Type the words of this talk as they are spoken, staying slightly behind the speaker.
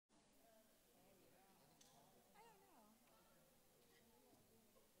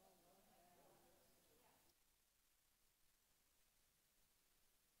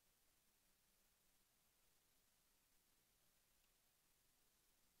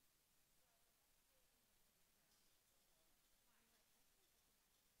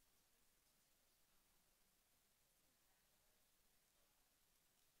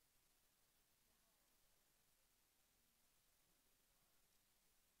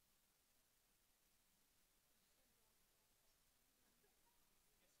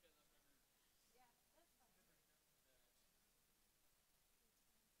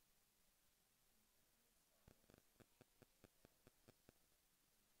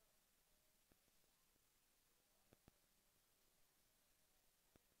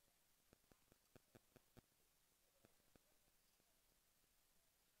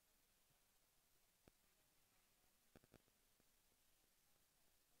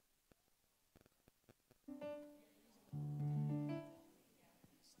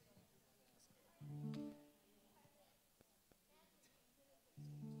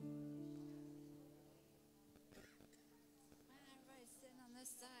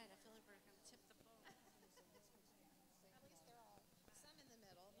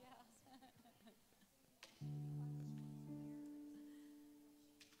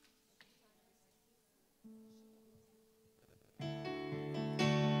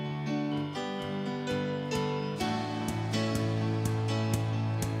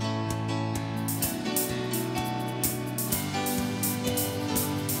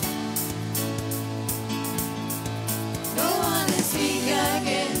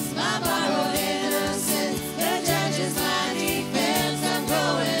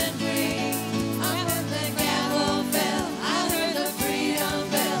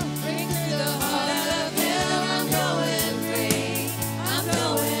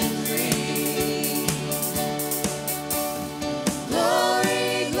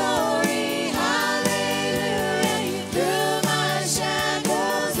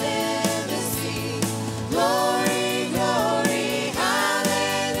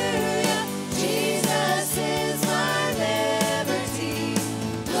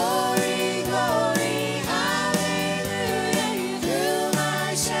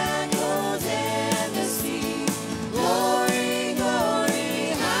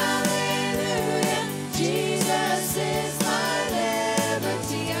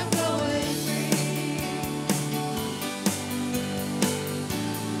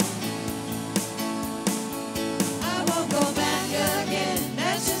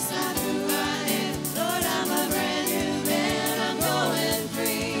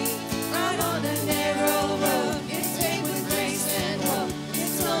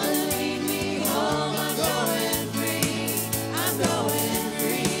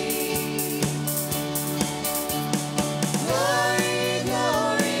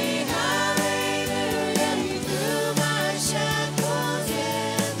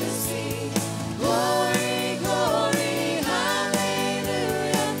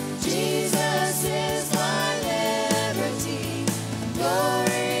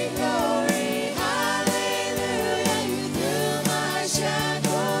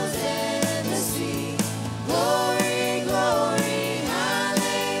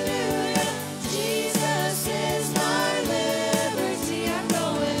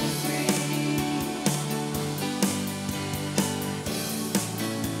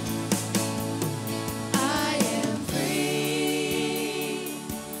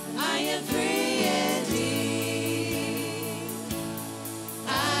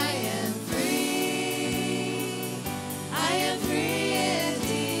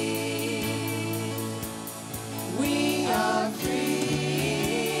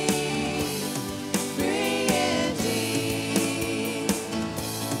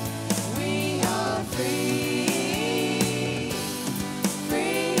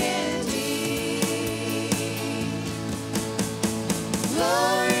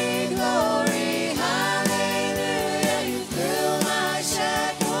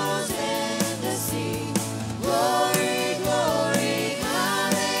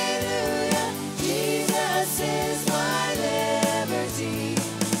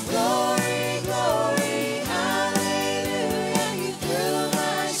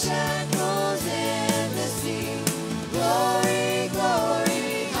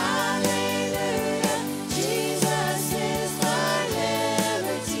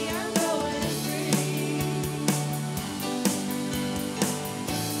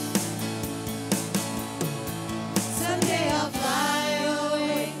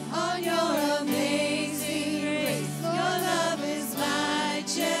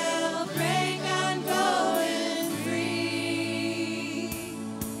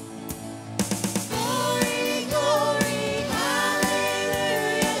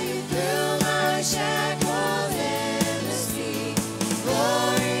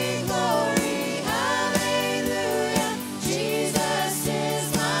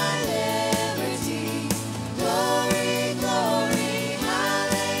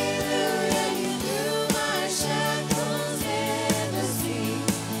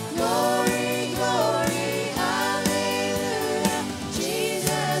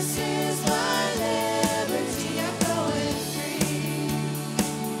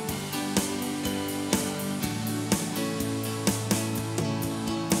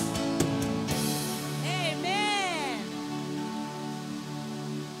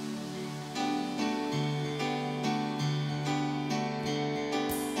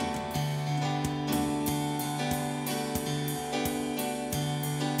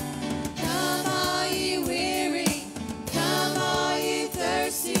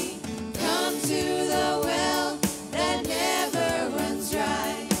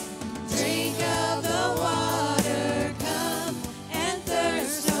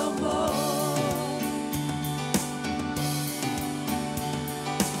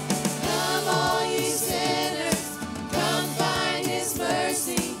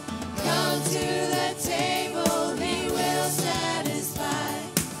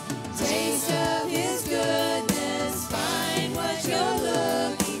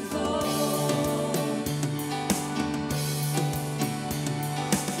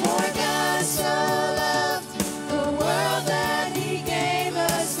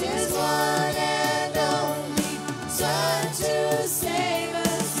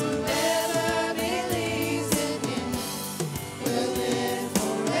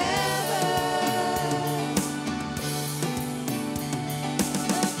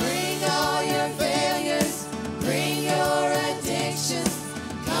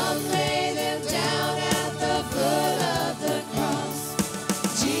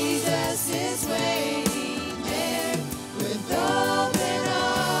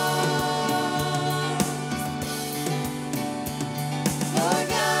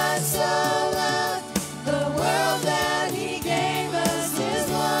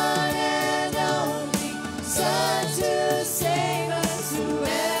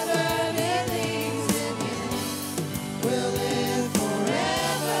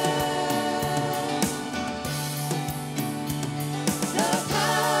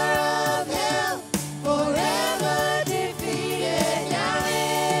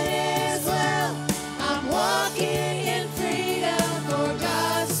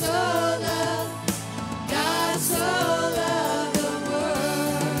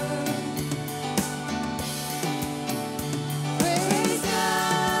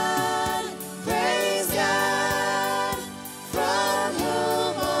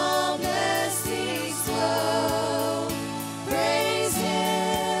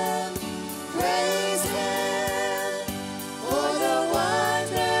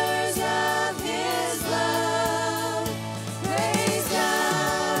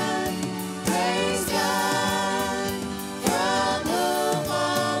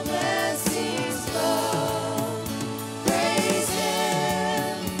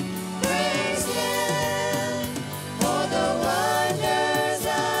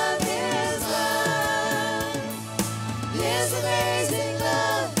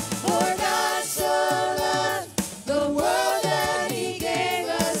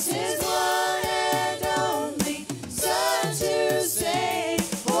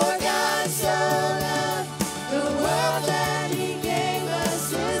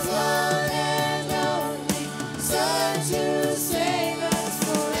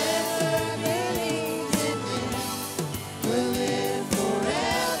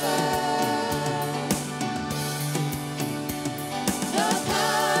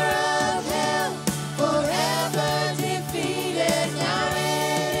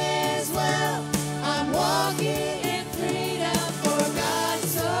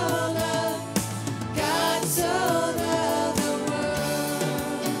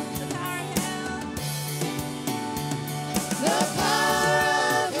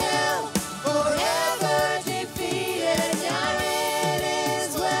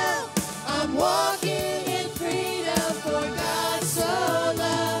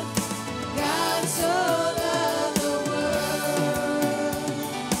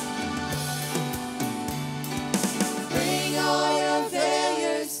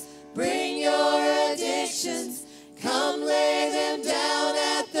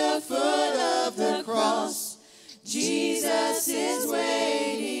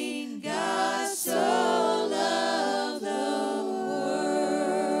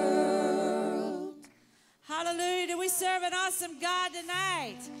We serve an awesome God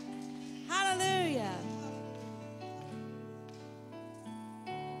tonight. Hallelujah.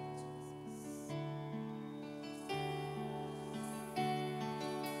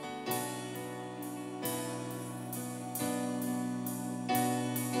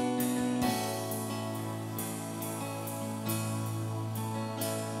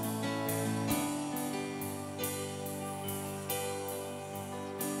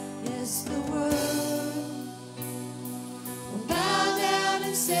 Yes, the world will bow down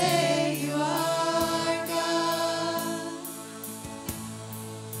and say you are God.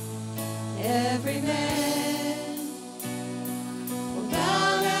 Every man will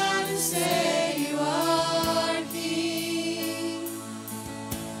bow down and say you are King.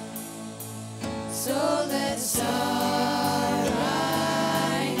 So let's start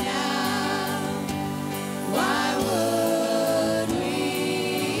right now. Why would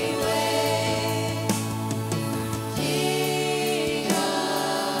we wait? King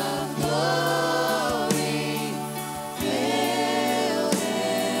of glory, fill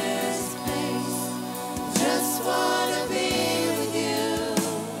this place. Just wanna be with you.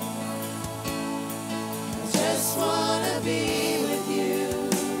 Just wanna be with you.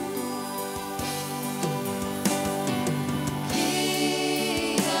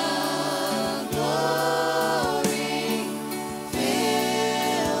 King of glory,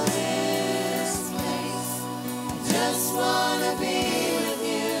 fill this place. Just wanna be with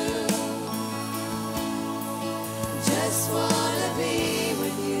you. Just wanna be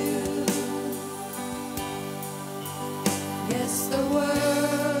with you. Yes, the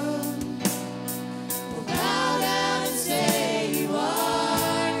world will bow down and say you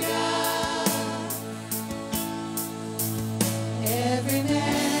are God. Every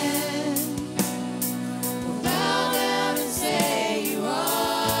man will bow down and say you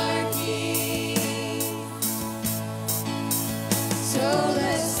are King. So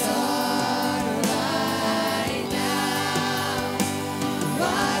let's start right now.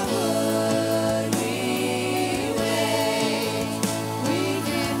 Why would we wait? We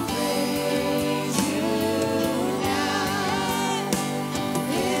can praise you now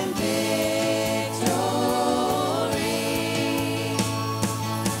in victory.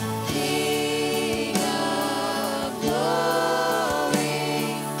 King of glory,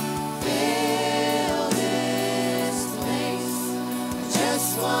 fill this place. I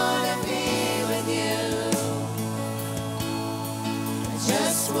just wanna be with you. I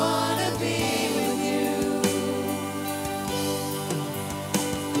just wanna be with you.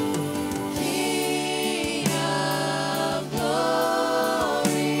 King of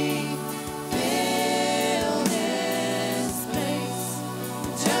glory, fill this place. I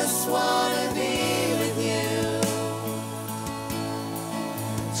just wanna be with you.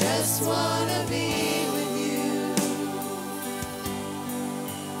 Just wanna be with you.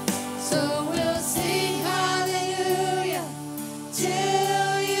 So we'll sing hallelujah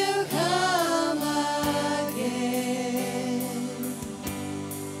till you come again.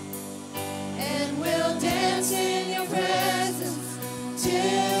 And we'll dance in your presence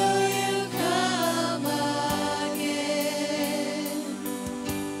till you come again.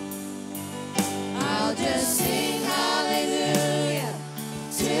 I'll just sing hallelujah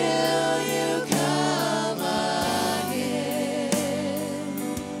till you come again.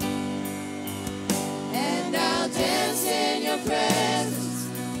 And I'll dance in your presence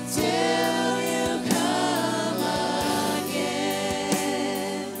till you come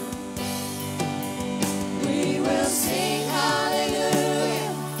again. We will sing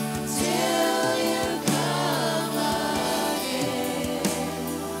hallelujah till you come again.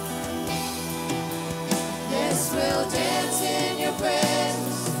 Yes, we'll dance in your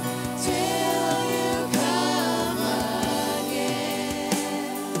presence till you come again.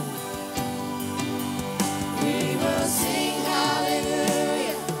 We will sing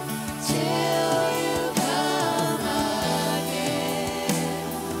hallelujah till you come again.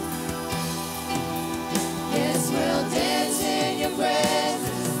 Yes, we'll dance in your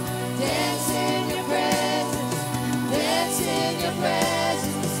presence, dance in your presence, dance in your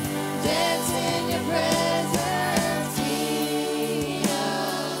presence, dance in your presence. King of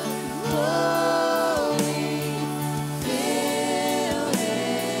glory, fill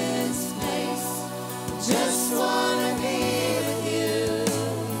this place. Just wanna be with you.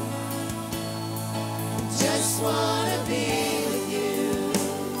 Just wanna be with you.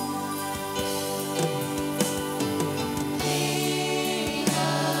 King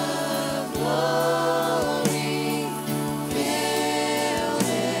of glory, fill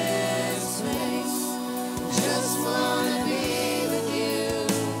this place. Just wanna be with you.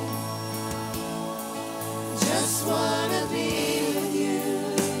 Just wanna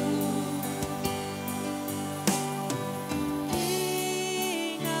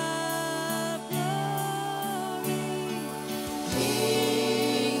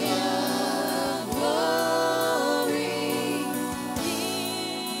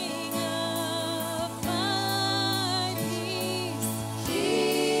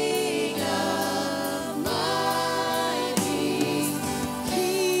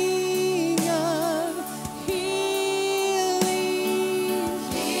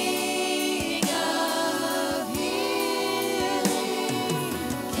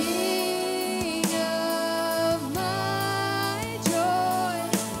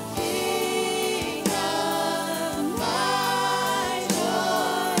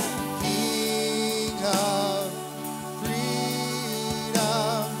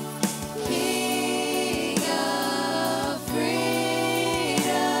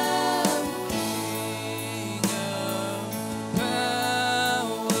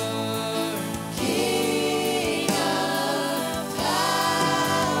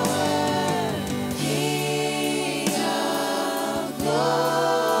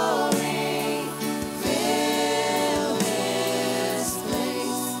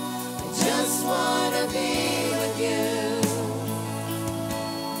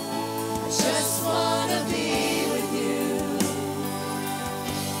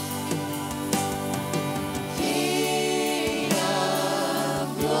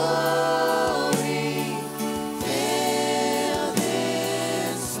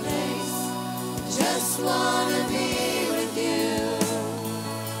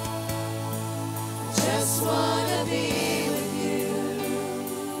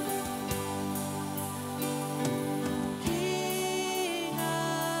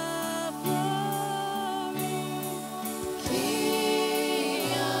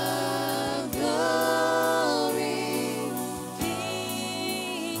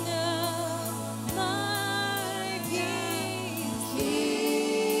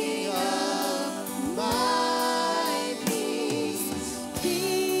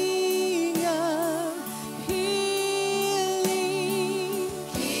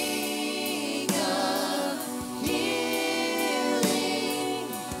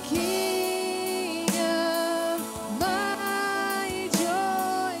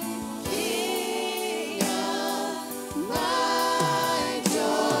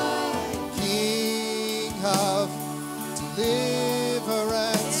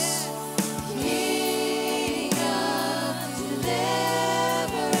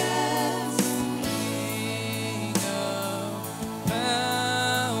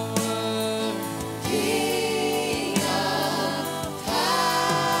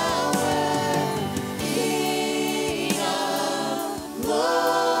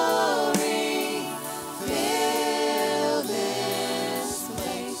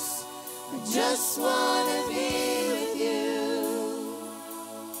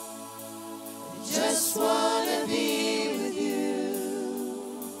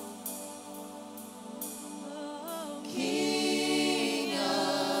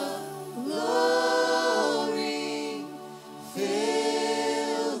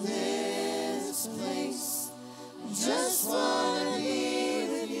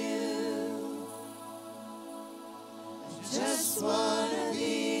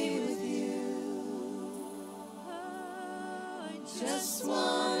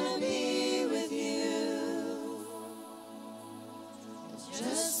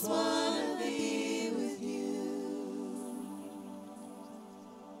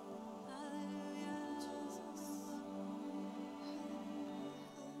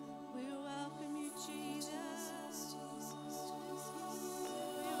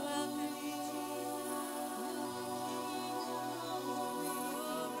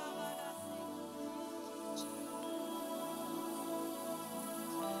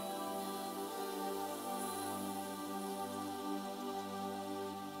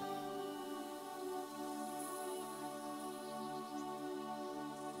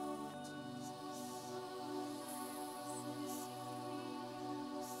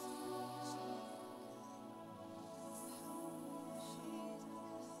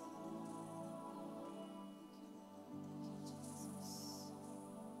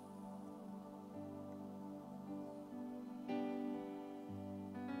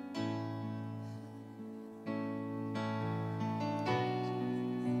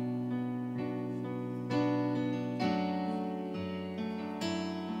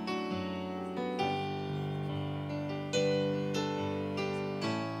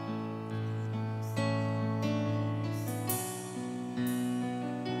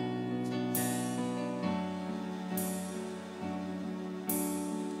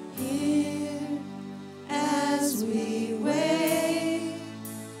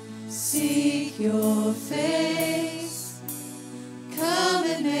your face. Come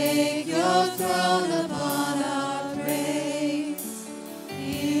and make your throne upon our praise.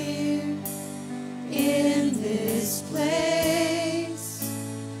 Here in this place,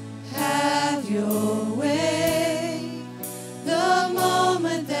 have your way. The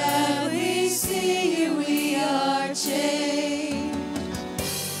moment that we see you, we are changed.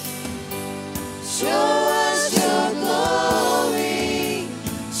 Show us your glory.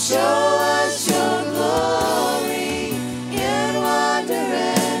 Show us your glory.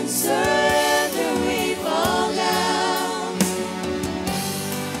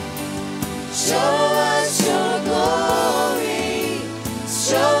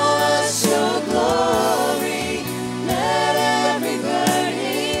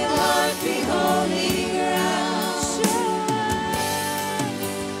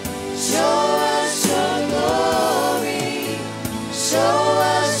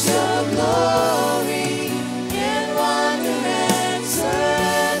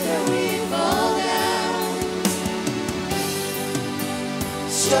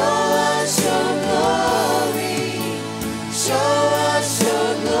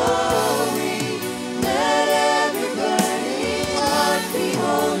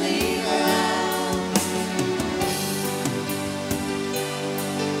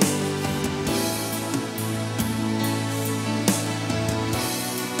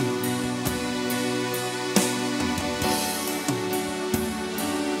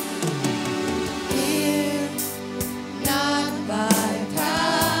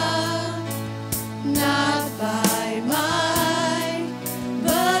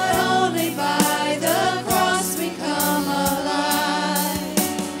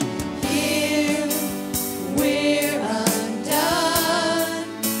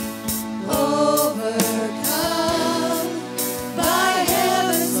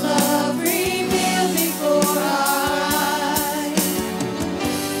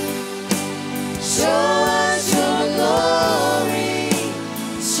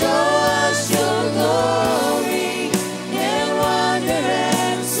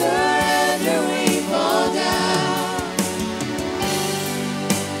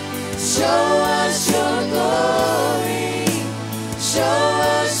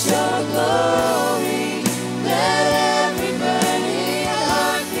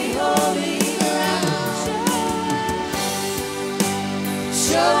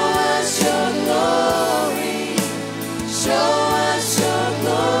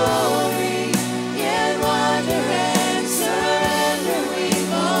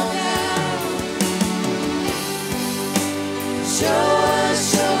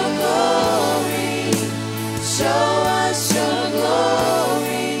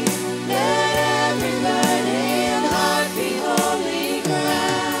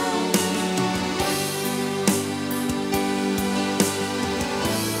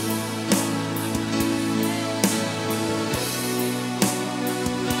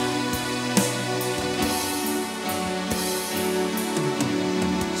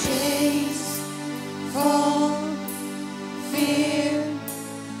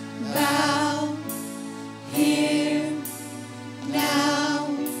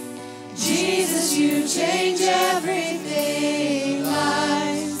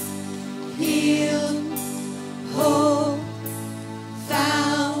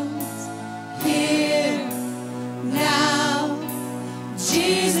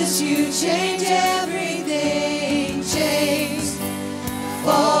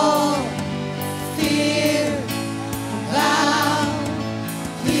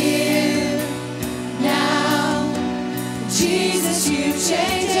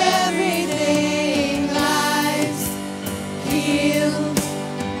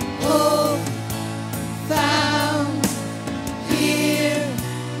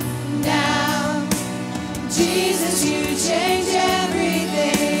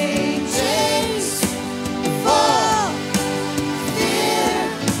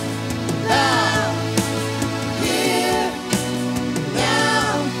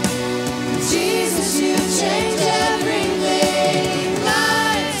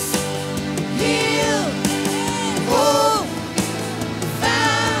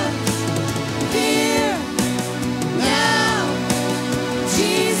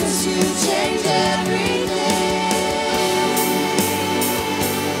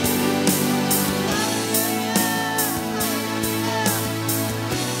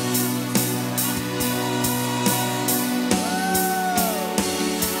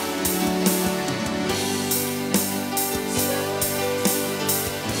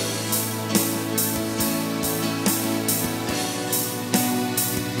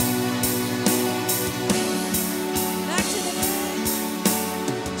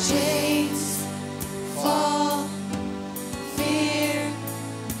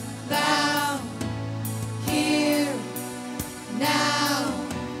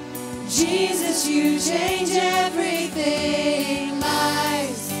 Jesus, you change everything.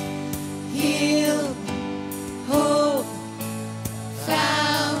 Lives healed, hope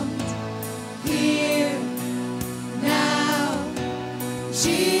found here now.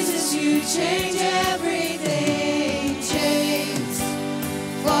 Jesus, you change everything. Chains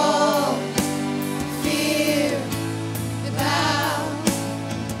fall, fear bow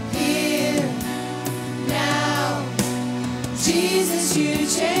here now. Jesus, you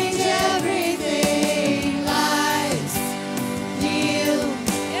change everything. Lives healed,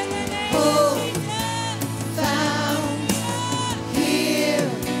 hope found here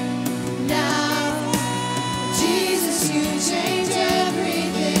now. Jesus, you change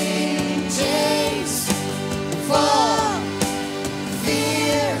everything. Chains fall,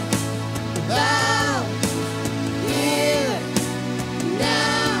 fear bow here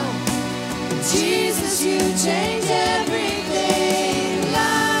now. Jesus, you change everything.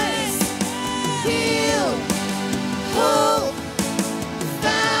 Lives healed, hope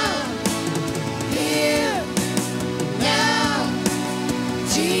found here now.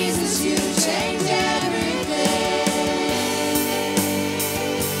 Jesus, you change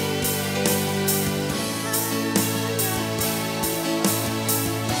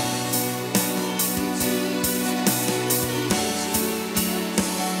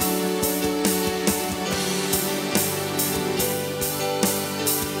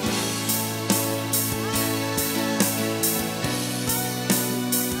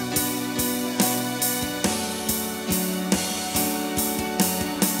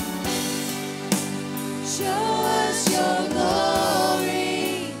Show us your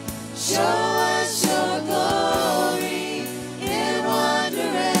glory. Show us your glory. In wonder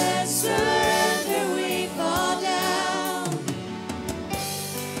and surrender we fall down.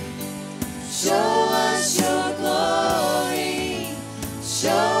 Show us your glory. Show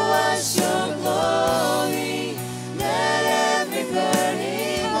us your glory. Let every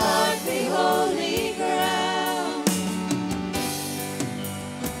burning heart be holy ground.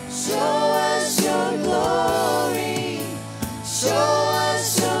 Show us your glory. Show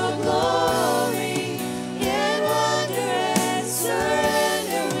us your glory. In wonder and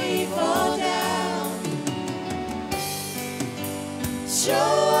surrender we fall down. Show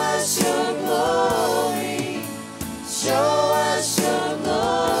us your glory. Show us your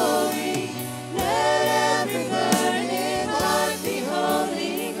glory. Let every burning heart be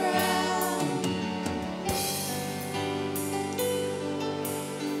holy ground.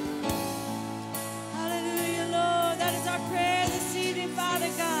 Hallelujah, Lord. That is our prayer this evening, Father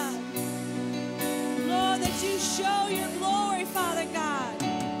God. Lord, that you show your glory, Father God.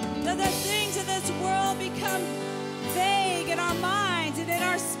 That the things of this world become vague in our minds and in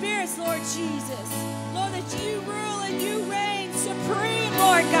our spirits, Lord Jesus. Lord, that you rule and you reign supreme,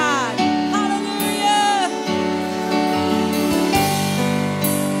 Lord God. Hallelujah.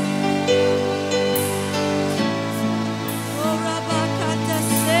 Oh, Rabakata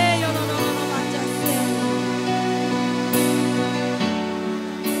se, oh, no, no, no, no, mata se.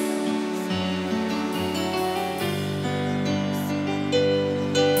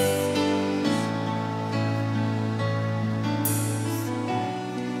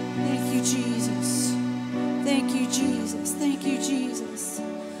 Thank you, Jesus. Thank you, Jesus. Thank you, Jesus.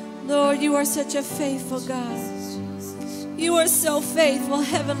 Lord, you are such a faithful God. You are so faithful,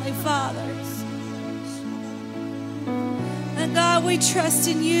 Heavenly Father. And God, we trust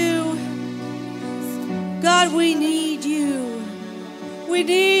in you. God, we need you. We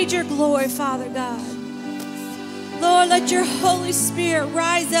need your glory, Father God. Lord, let your Holy Spirit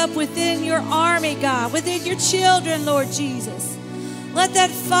rise up within your army, God, within your children, Lord Jesus. Let that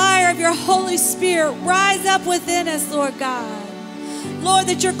fire of your Holy Spirit rise up within us, Lord God. Lord,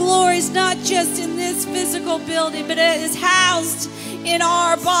 that your glory is not just in this physical building, but it is housed in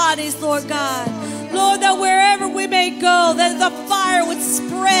our bodies, Lord God. Lord, that wherever we may go, that the fire would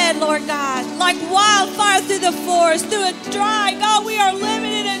spread, Lord God, like wildfire through the forest, through a dry, God, we are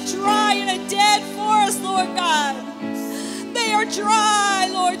living in a dry and a dead forest, Lord God. They are dry,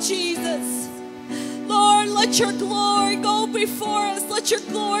 Lord Jesus. Lord, let your glory go before us. Let your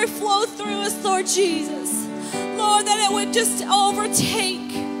glory flow through us, Lord Jesus. Lord, that it would just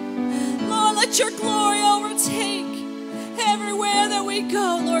overtake. Lord, let your glory overtake everywhere that we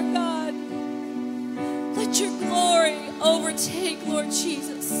go, Lord God. Let your glory overtake, Lord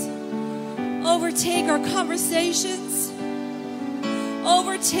Jesus. Overtake our conversations.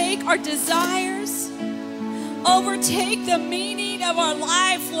 Overtake our desires. Overtake the meaning of our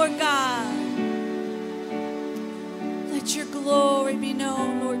life, Lord God. Let your glory be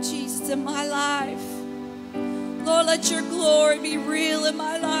known, Lord Jesus, in my life. Lord, let your glory be real in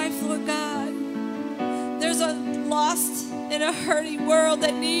my life, Lord God. lost in a hurting world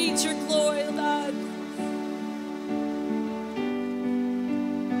that needs your glory, God.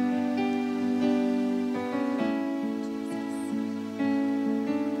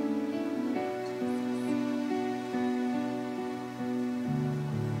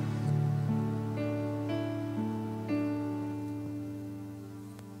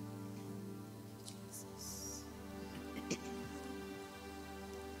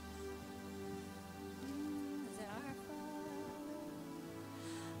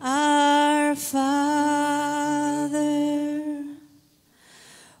 Our Father,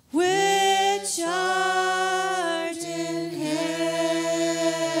 which art in heaven,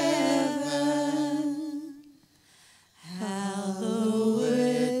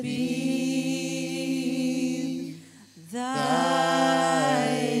 hallowed be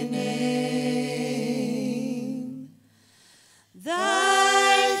thy name.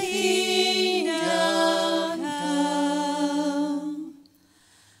 Thy kingdom come.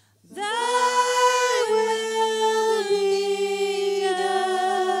 Thy will be done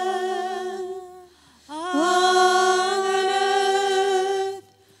on earth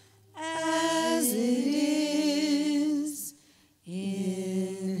as it is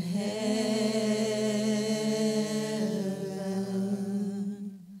in heaven.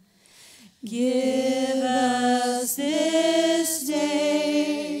 Give us this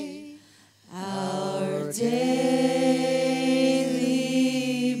day our daily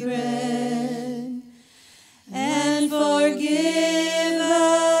bread, and forgive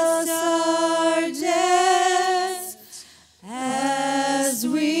us our debts as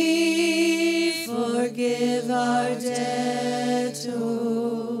we forgive our debtors.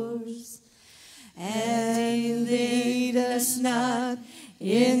 And lead us not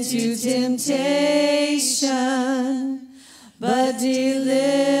into temptation, but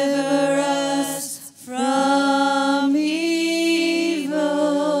deliver us from evil.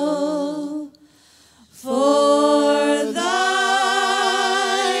 For thine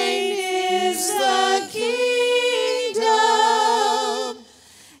is the kingdom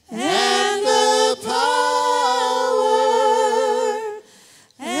and the power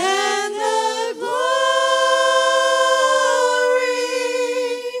and the glory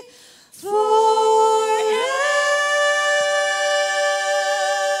forever. Amen.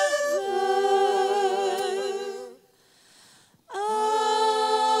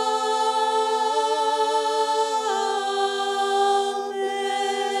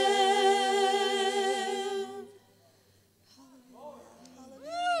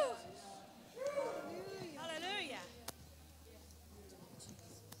 Hallelujah.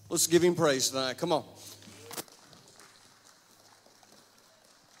 Let's give him praise tonight. Come on.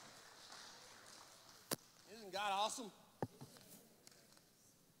 Isn't God awesome?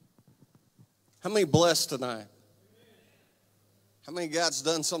 How many blessed tonight? How many God's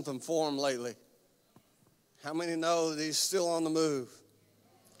done something for them lately? How many know that he's still on the move?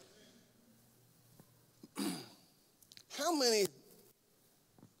 How many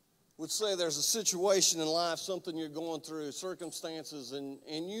would say there's a situation in life, something you're going through, circumstances, and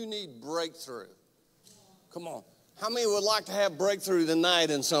you need breakthrough? Come on. How many would like to have breakthrough tonight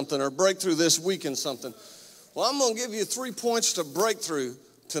in something or breakthrough this week in something? Well, I'm going to give you 3 points to breakthrough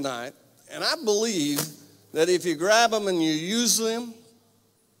tonight. And I believe that if you grab them and you use them,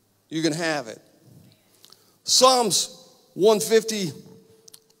 you can have it. Psalms 150,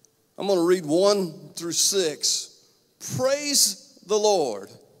 I'm going to read 1 through 6. Praise the Lord.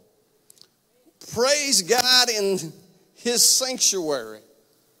 Praise God in his sanctuary.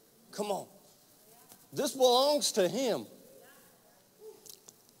 Come on. This belongs to him.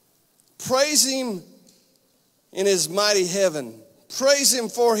 Praise him in his mighty heaven. Praise him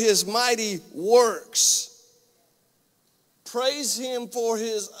for his mighty works. Praise him for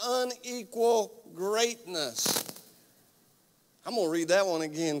his unequal greatness. I'm going to read that one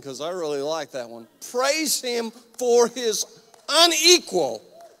again because I really like that one. Praise him for his unequal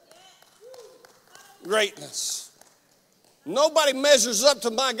greatness. Nobody measures up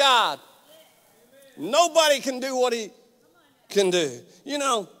to my God. Nobody can do what he can do. You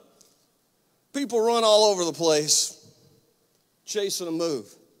know, people run all over the place chasing a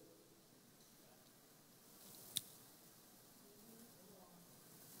move.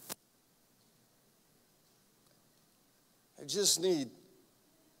 I just need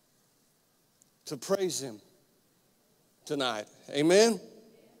to praise him tonight. Amen?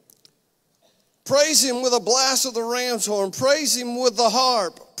 Praise him with a blast of the ram's horn. Praise him with the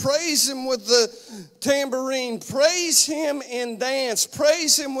harp. Praise him with the tambourine. Praise him in dance.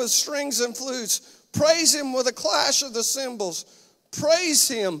 Praise him with strings and flutes. Praise him with a clash of the cymbals. Praise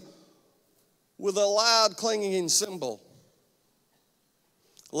him with a loud clanging cymbal.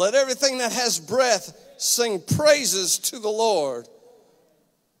 Let everything that has breath sing praises to the Lord.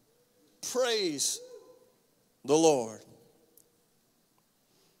 Praise the Lord.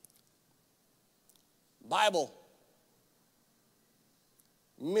 Bible,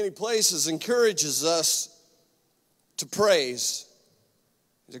 in many places, encourages us to praise.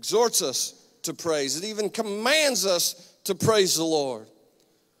 It exhorts us to praise. It even commands us to praise the Lord.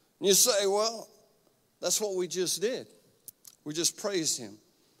 And you say, well, that's what we just did. We just praised him.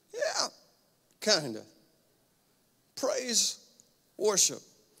 Yeah, kind of. Praise, worship.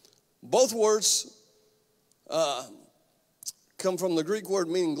 Both words come from the Greek word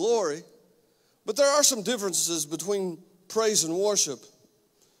meaning glory, but there are some differences between praise and worship.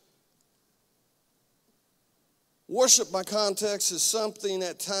 Worship, by context, is something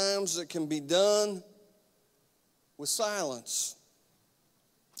at times that can be done with silence.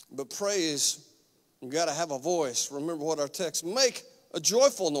 But praise, you've got to have a voice. Remember what our text, make a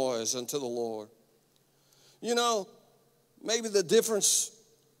joyful noise unto the Lord. You know, maybe the difference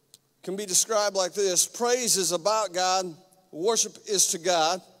can be described like this. Praise is about God. Worship is to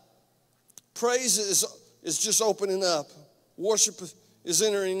God. Praise is just opening up. Worship is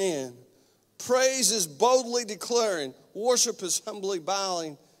entering in. Praise is boldly declaring. Worship is humbly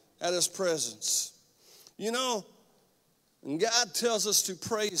bowing at his presence. You know, and God tells us to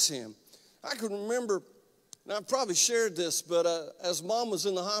praise him. I can remember, and I've probably shared this, but as Mom was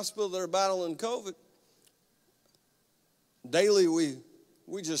in the hospital, they were battling COVID. Daily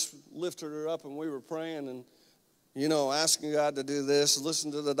we just lifted her up and we were praying and, you know, asking God to do this,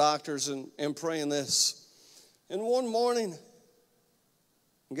 listen to the doctors and praying this. And one morning,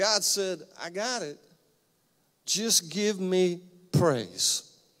 God said, I got it. Just give me praise.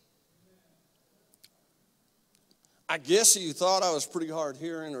 I guess he thought I was pretty hard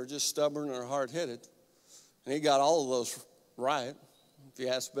hearing or just stubborn or hard headed. And he got all of those right. If you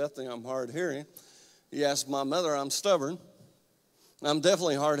ask Bethany, I'm hard hearing. You ask my mother, I'm stubborn. I'm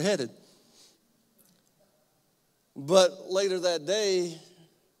definitely hard headed. But later that day,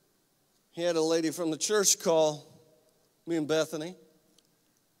 he had a lady from the church call me and Bethany.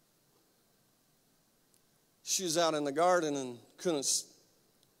 She was out in the garden and couldn't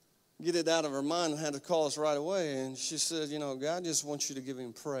get it out of her mind and had to call us right away. And she said, you know, God just wants you to give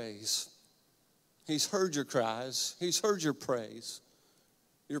him praise. He's heard your cries. He's heard your praise,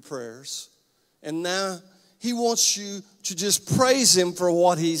 your prayers. And now he wants you to just praise him for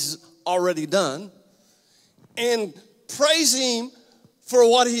what he's already done and praise him for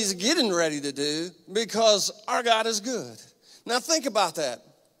what he's getting ready to do, because our God is good. Now think about that.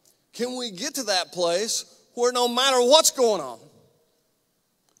 Can we get to that place where no matter what's going on,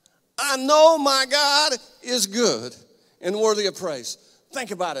 I know my God is good and worthy of praise?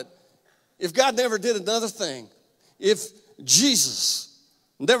 Think about it. If God never did another thing, if Jesus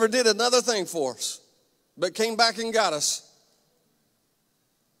never did another thing for us, but came back and got us,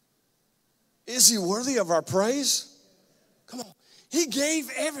 is he worthy of our praise? Come on. He gave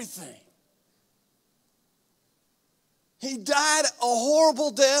everything. He died a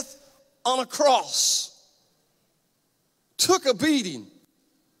horrible death on a cross. Took a beating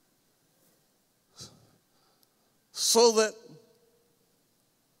so that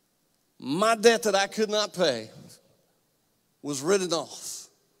my debt that I could not pay was written off.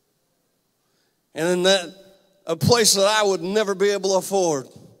 And in that, a place that I would never be able to afford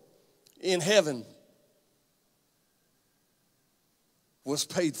in heaven was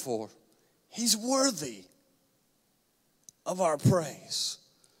paid for. He's worthy of our praise.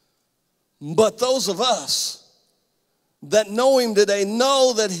 But those of us that know him today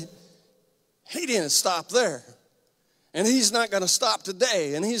know that he didn't stop there. And he's not going to stop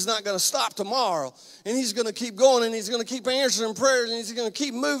today, and he's not going to stop tomorrow. And he's going to keep going, and he's going to keep answering prayers, and he's going to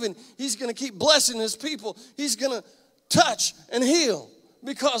keep moving. He's going to keep blessing his people. He's going to touch and heal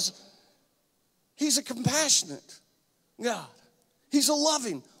because he's a compassionate God. He's a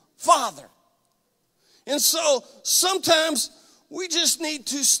loving Father. And so sometimes we just need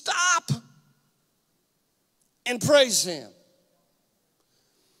to stop and praise him.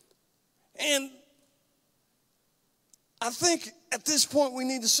 And I think at this point we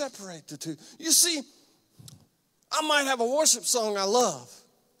need to separate the two. You see, I might have a worship song I love,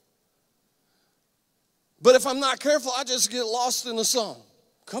 but if I'm not careful, I just get lost in the song.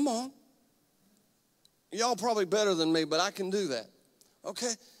 Come on. Y'all probably better than me, but I can do that.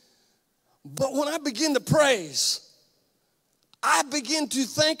 Okay? But when I begin to praise, I begin to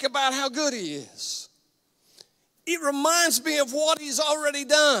think about how good he is. It reminds me of what he's already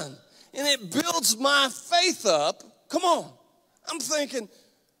done, and it builds my faith up. Come on. I'm thinking,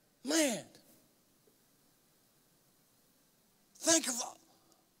 man, Think of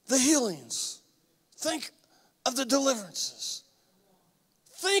the healings. Think of the deliverances.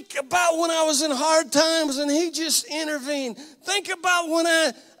 Think about when I was in hard times and he just intervened. Think about when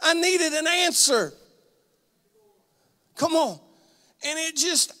I needed an answer. Come on. And it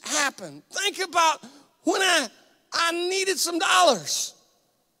just happened. Think about when I needed some dollars.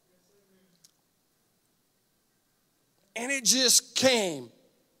 And it just came.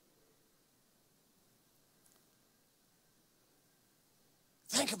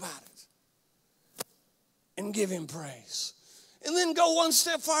 Think about it. And give him praise. And then go one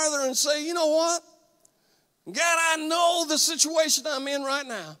step farther and say, you know what? God, I know the situation I'm in right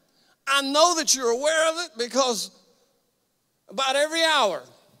now. I know that you're aware of it because about every hour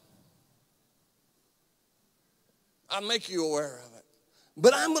I make you aware of it.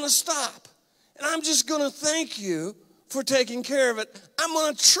 But I'm going to stop. And I'm just going to thank you for taking care of it. I'm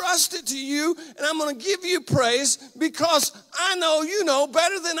going to trust it to you, and I'm going to give you praise because I know you know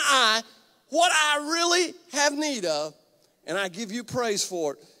better than I what I really have need of, and I give you praise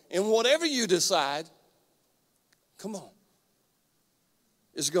for it. And whatever you decide, come on,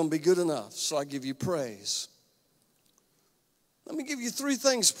 it's going to be good enough, so I give you praise. Let me give you 3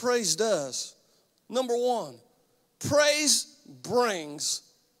 things praise does. Number 1, praise brings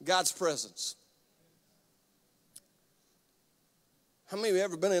God's presence. How many of you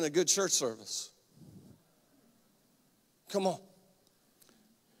ever been in a good church service? Come on.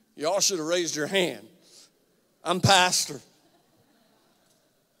 Y'all should have raised your hand. I'm pastor.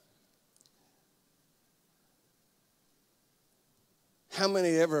 How many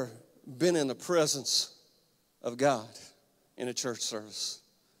ever been in the presence of God in a church service?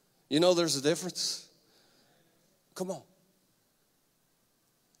 You know there's a difference? Come on.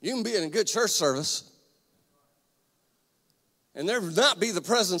 You can be in a good church service and there not be the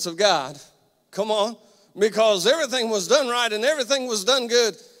presence of God. Come on. Because everything was done right and everything was done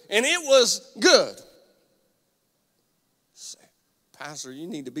good. And it was good. Say, Pastor, you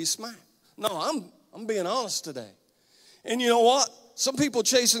need to be smart. No, I'm being honest today. And you know what? Some people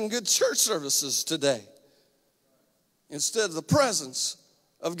chasing good church services today instead of the presence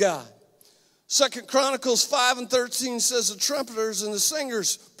of God. 2 Chronicles 5:13 says the trumpeters and the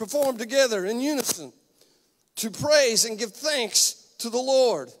singers performed together in unison to praise and give thanks to the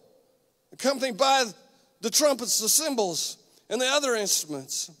Lord, accompanied by the trumpets, the cymbals, and the other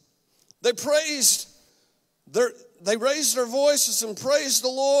instruments. They raised their voices and praised the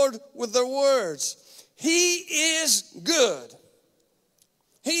Lord with their words. He is good.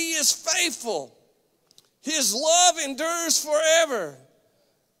 He is faithful. His love endures forever.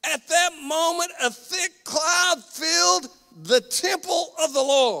 At that moment, a thick cloud filled the temple of the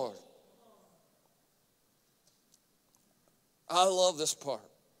Lord. I love this part.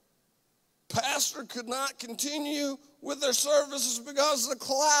 Pastor could not continue with their services because the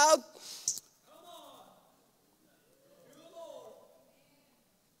cloud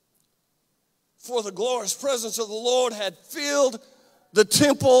for the glorious presence of the Lord had filled the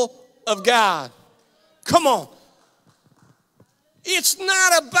temple of God. Come on. It's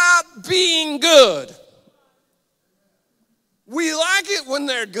not about being good. We like it when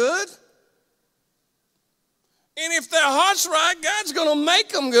they're good. And if their heart's right, God's going to make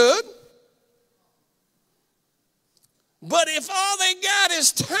them good. But if all they got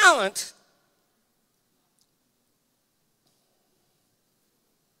is talent,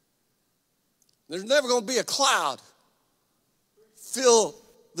 there's never going to be a cloud fill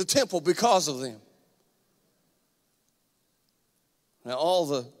the temple because of them. Now, all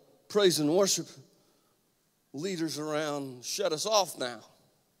the praise and worship leaders around shut us off now,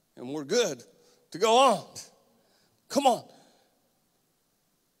 and we're good to go on. Come on.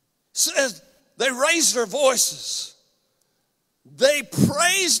 It says they raised their voices. They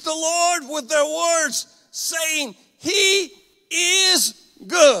praised the Lord with their words, saying, He is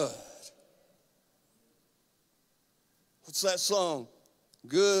good. What's that song?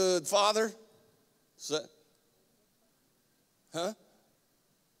 Good Father? Is that? Huh?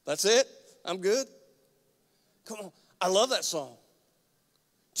 That's it? I'm good? Come on. I love that song.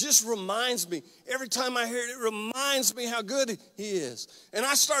 Just reminds me, every time I hear it, it reminds me how good He is. And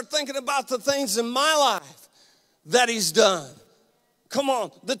I start thinking about the things in my life that He's done. Come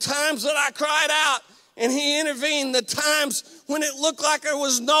on, the times that I cried out and He intervened, the times when it looked like there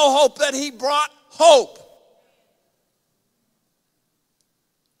was no hope, that He brought hope.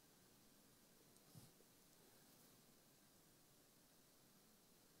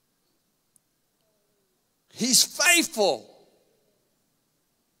 He's faithful.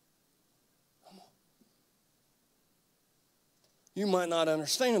 You might not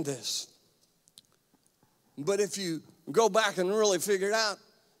understand this, but if you go back and really figure it out,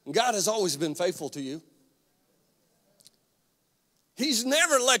 God has always been faithful to you. He's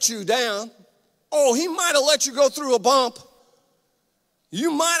never let you down. Oh, he might have let you go through a bump.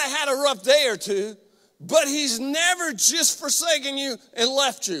 You might have had a rough day or two, but he's never just forsaken you and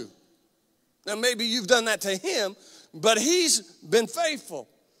left you. Now, maybe you've done that to him, but he's been faithful.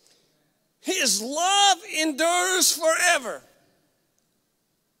 His love endures forever.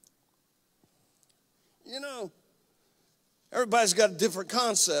 You know, everybody's got a different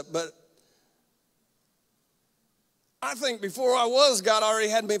concept, but I think before I was, God already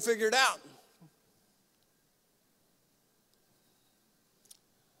had me figured out.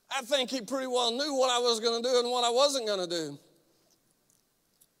 I think he pretty well knew what I was going to do and what I wasn't going to do.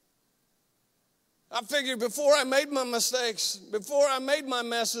 I figured before I made my mistakes, before I made my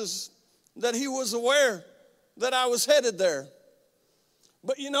messes, that he was aware that I was headed there.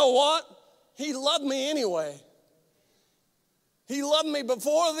 But you know what? He loved me anyway. He loved me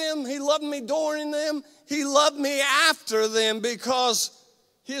before them. He loved me during them. He loved me after them because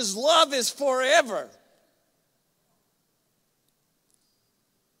his love is forever.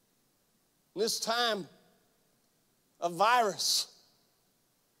 This time of virus,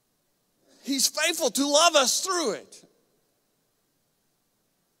 he's faithful to love us through it.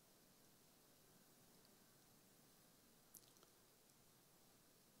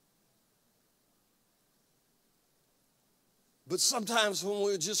 But sometimes when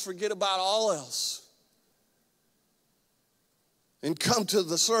we just forget about all else and come to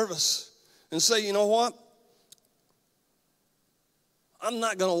the service and say, you know what? I'm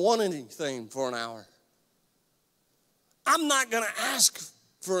not going to want anything for an hour. I'm not going to ask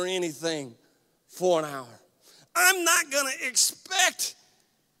for anything for an hour. I'm not going to expect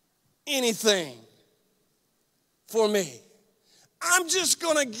anything for me. I'm just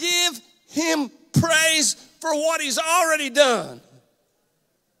going to give him praise for what he's already done.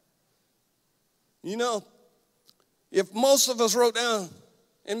 You know, if most of us wrote down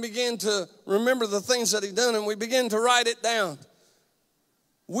and began to remember the things that he's done and we begin to write it down,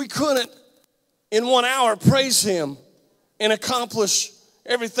 we couldn't in 1 hour praise him and accomplish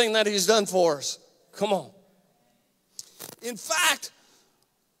everything that he's done for us. Come on. In fact,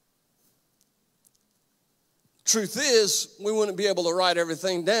 truth is, we wouldn't be able to write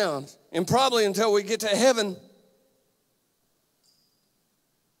everything down. And probably until we get to heaven,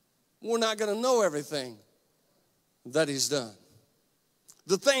 we're not going to know everything that he's done.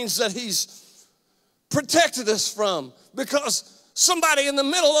 The things that he's protected us from. Because somebody in the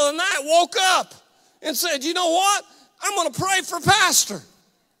middle of the night woke up and said, you know what? I'm going to pray for Pastor.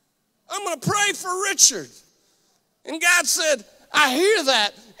 I'm going to pray for Richard. And God said, I hear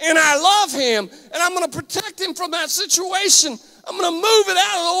that, and I love him, and I'm going to protect him from that situation. I'm going to move it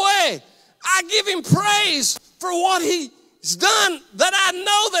out of the way. I give him praise for what he's done that I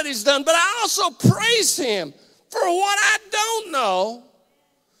know that he's done, but I also praise him for what I don't know.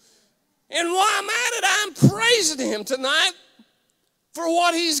 And while I'm at it, I'm praising him tonight for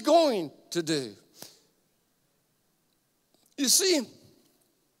what he's going to do. You see,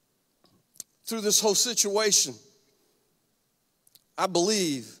 through this whole situation, I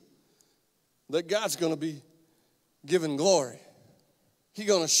believe that God's going to be given glory. He's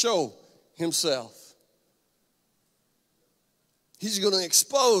going to show himself. He's going to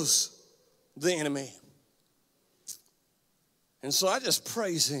expose the enemy. And so I just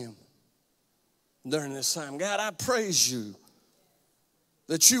praise him during this time. God, I praise you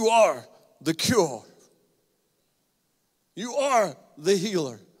that you are the cure. You are the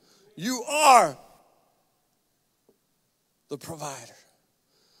healer. You are the provider.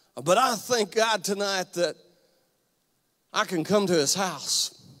 But I thank God tonight that I can come to his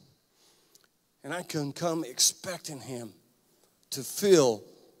house and I can come expecting him to fill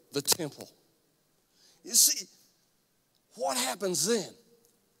the temple. You see, what happens then?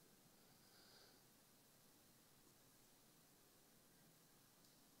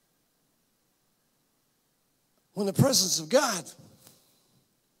 When the presence of God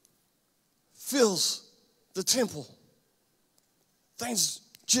fills the temple, things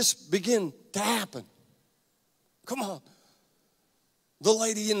just begin to happen. Come on. The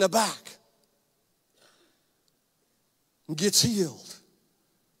lady in the back gets healed,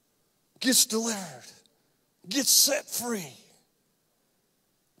 gets delivered, gets set free.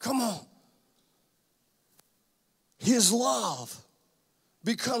 Come on. His love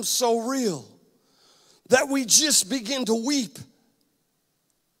becomes so real that we just begin to weep.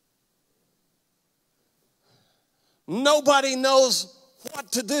 Nobody knows what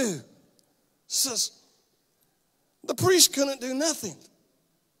to do. Says, the priest couldn't do nothing.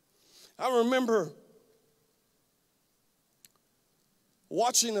 I remember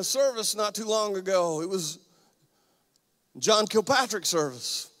watching a service not too long ago. It was John Kilpatrick's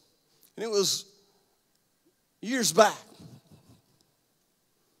service. And it was years back.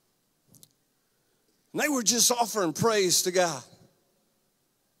 And they were just offering praise to God.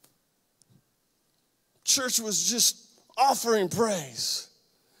 Church was just offering praise.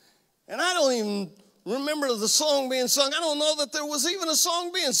 And I don't even remember the song being sung. I don't know that there was even a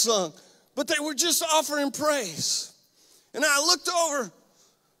song being sung. But they were just offering praise. And I looked over.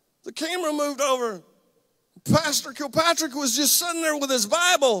 The camera moved over. Pastor Kilpatrick was just sitting there with his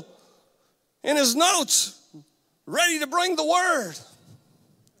Bible and his notes, ready to bring the word.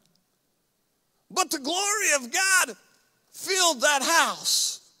 But the glory of God filled that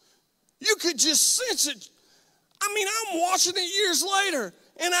house. You could just sense it. I mean, I'm watching it years later,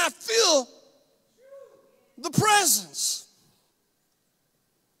 and I feel the presence.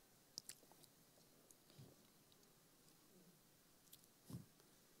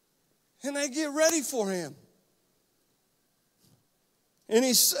 And they get ready for him. And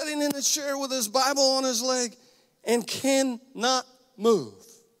he's sitting in the chair with his Bible on his leg and cannot move.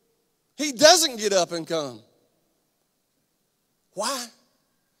 He doesn't get up and come. Why?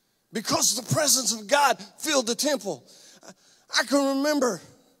 Because the presence of God filled the temple. I can remember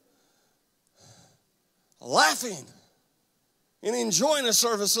laughing and enjoying a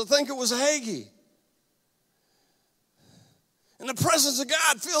service. I think it was Hagee. And the presence of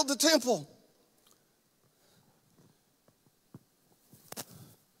God filled the temple.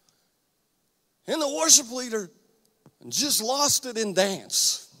 And the worship leader just lost it in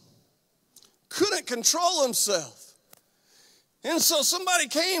dance. Couldn't control himself. And so somebody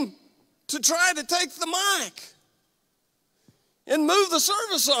came to try to take the mic and move the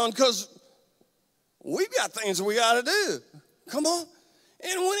service on, because we've got things we got to do. Come on.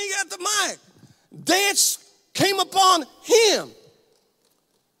 And when he got the mic, dance came upon him.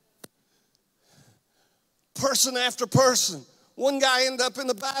 Person after person. One guy ended up in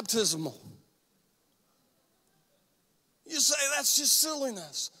the baptismal. You say, that's just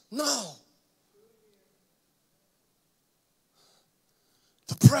silliness. No.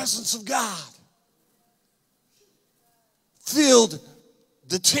 The presence of God filled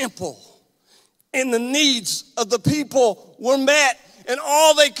the temple, and the needs of the people were met, and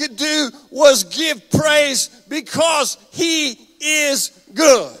all they could do was give praise because he is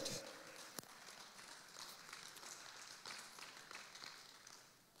good.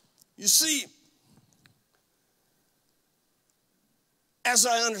 You see, as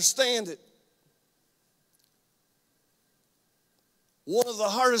I understand it, one of the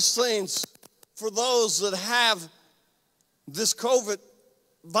hardest things for those that have this COVID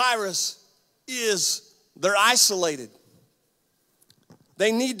virus is they're isolated.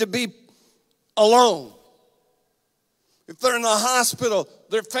 They need to be alone. If they're in the hospital,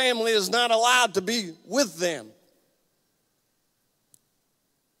 their family is not allowed to be with them.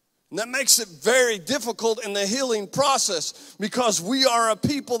 And that makes it very difficult in the healing process, because we are a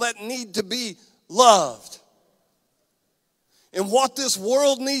people that need to be loved. And what this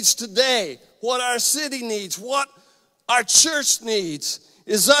world needs today, what our city needs, what our church needs,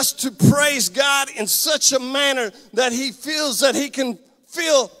 is us to praise God in such a manner that he feels that he can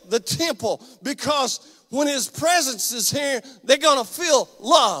fill the temple. Because when his presence is here, they're going to feel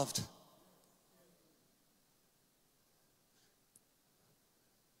loved.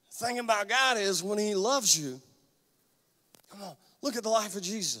 The thing about God is, when he loves you, come on, look at the life of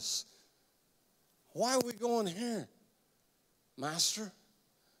Jesus. Why are we going here, Master?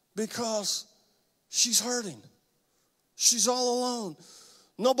 Because she's hurting. She's all alone.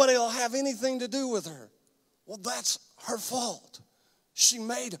 Nobody will have anything to do with her. Well, that's her fault. She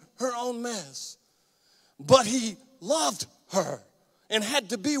made her own mess. But he loved her and had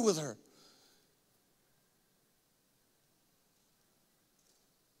to be with her.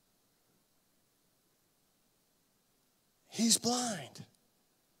 He's blind.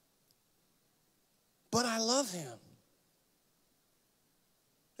 But I love him.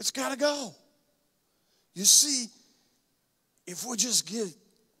 It's got to go. You see, if we just get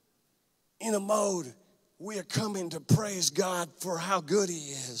in a mode, we are coming to praise God for how good he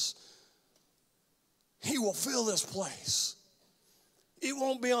is, he will fill this place. It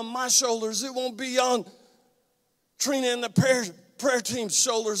won't be on my shoulders. It won't be on Trina and the prayer team's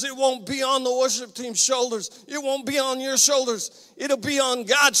shoulders. It won't be on the worship team's shoulders. It won't be on your shoulders. It'll be on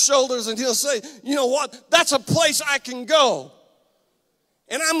God's shoulders, and he'll say, you know what? That's a place I can go.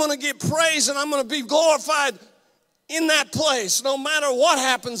 And I'm going to get praise, and I'm going to be glorified in that place. No matter what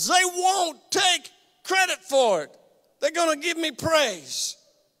happens, they won't take credit for it. They're going to give me praise.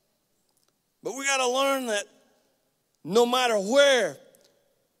 But we got to learn that no matter where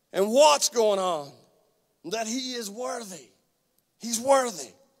and what's going on, that he is worthy. He's worthy.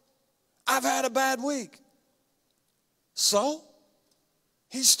 I've had a bad week. So,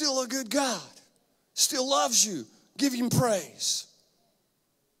 he's still a good God. Still loves you. Give him praise.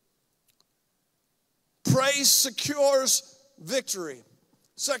 Praise secures victory.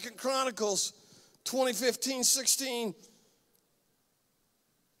 2 Chronicles 20:15-16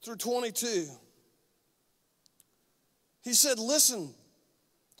 through 22. He said, listen,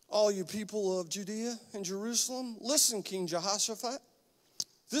 all you people of Judea and Jerusalem, listen, King Jehoshaphat.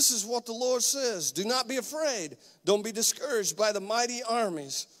 This is what the Lord says. Do not be afraid. Don't be discouraged by the mighty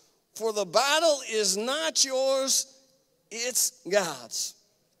armies. For the battle is not yours, it's God's.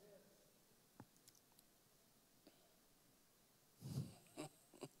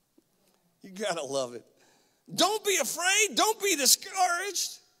 You gotta love it. Don't be afraid. Don't be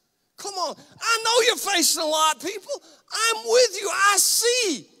discouraged. Come on. I know you're facing a lot, people. I'm with you. I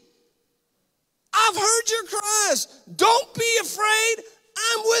see. I've heard your cries. Don't be afraid.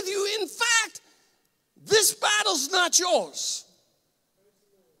 I'm with you. In fact, this battle's not yours.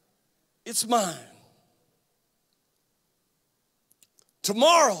 It's mine.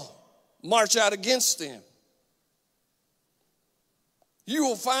 Tomorrow, march out against them. You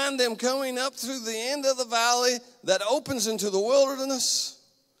will find them coming up through the end of the valley that opens into the wilderness,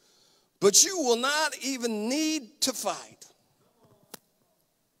 but you will not even need to fight.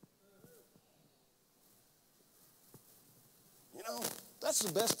 You know, that's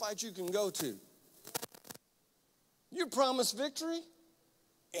the best fight you can go to. You're promised victory,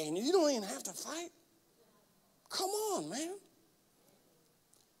 and you don't even have to fight. Come on, man.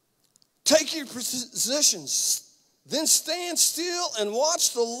 Take your positions. Then stand still and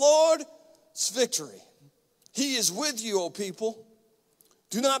watch the Lord's victory. He is with you, O people.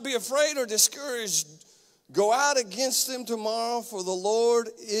 Do not be afraid or discouraged. Go out against them tomorrow, for the Lord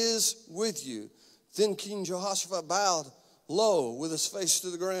is with you. Then King Jehoshaphat bowed low with his face to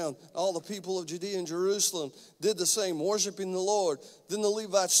the ground. All the people of Judea and Jerusalem did the same, worshiping the Lord. Then the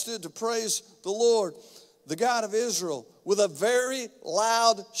Levites stood to praise the Lord, the God of Israel, with a very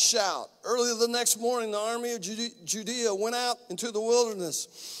loud shout. Early the next morning, the army of Judea went out into the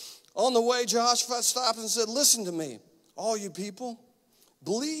wilderness. On the way, Jehoshaphat stopped and said, listen to me, all you people.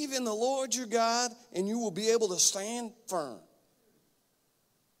 Believe in the Lord your God, and you will be able to stand firm.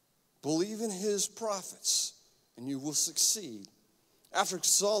 Believe in his prophets, and you will succeed. After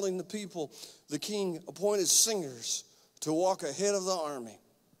consulting the people, the king appointed singers to walk ahead of the army.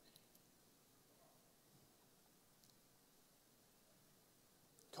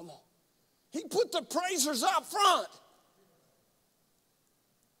 Come on. He put the praisers out front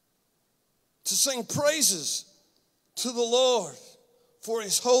to sing praises to the Lord for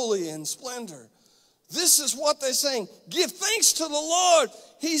his holy and splendor. This is what they sing. Give thanks to the Lord.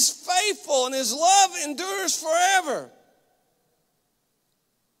 He's faithful and his love endures forever.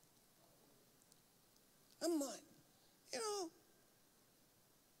 I'm like, you know,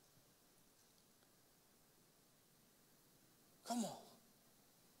 come on.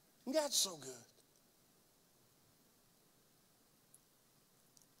 God's so good.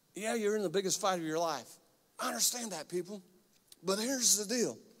 Yeah, you're in the biggest fight of your life. I understand that, people. But here's the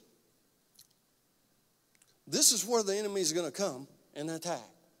deal. This is where the enemy is going to come and attack.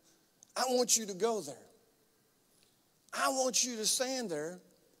 I want you to go there. I want you to stand there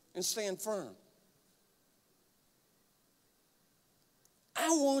and stand firm. I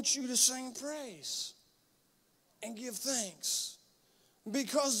want you to sing praise and give thanks.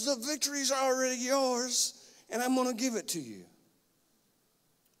 Because the victory is already yours, and I'm going to give it to you.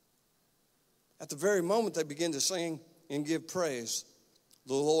 At the very moment they begin to sing and give praise,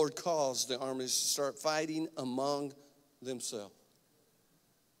 the Lord caused the armies to start fighting among themselves.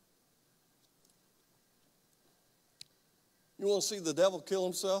 You want to see the devil kill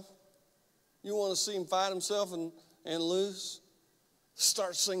himself? You want to see him fight himself and lose?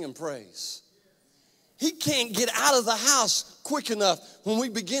 Start singing praise. He can't get out of the house quick enough when we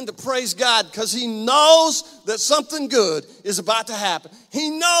begin to praise God, because he knows that something good is about to happen.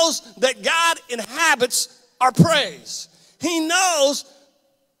 He knows that God inhabits our praise. He knows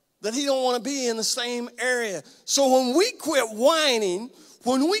that he don't want to be in the same area. So when we quit whining,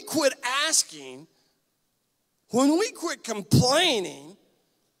 when we quit asking, when we quit complaining,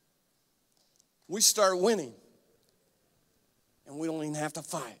 we start winning. And we don't even have to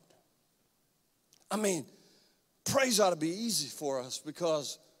fight. I mean, praise ought to be easy for us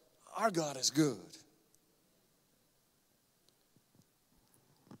because our God is good.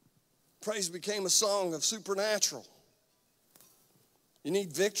 Praise became a song of supernatural. You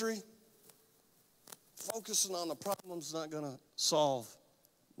need victory? Focusing on the problem is not going to solve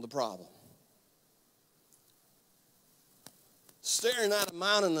the problem. Staring at a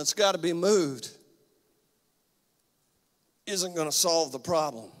mountain that's got to be moved isn't going to solve the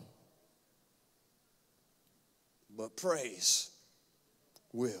problem. But praise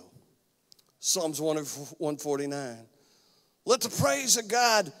will. Psalms 149. Let the praise of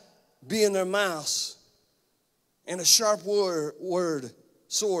God be in their mouths and a sharp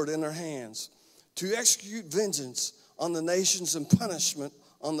sword in their hands, to execute vengeance on the nations and punishment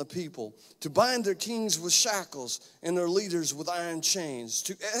on the people, to bind their kings with shackles and their leaders with iron chains,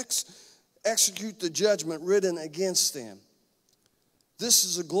 to execute the judgment written against them. This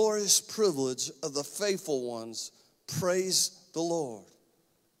is a glorious privilege of the faithful ones. Praise the Lord.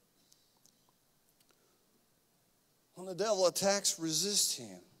 When the devil attacks, resist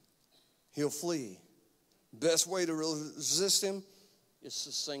him. He'll flee. Best way to resist him is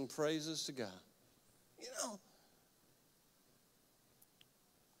to sing praises to God. You know,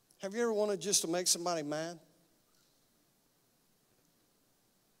 have you ever wanted just to make somebody mad?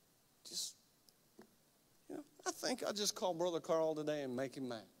 Just, you know, I think I'll just call Brother Carl today and make him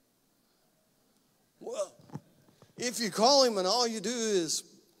mad. Well, if you call him and all you do is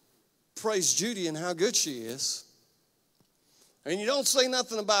praise Judy and how good she is, and you don't say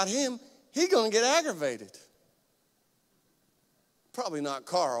nothing about him, he's going to get aggravated. Probably not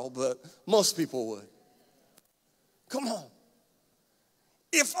Carl, but most people would. Come on.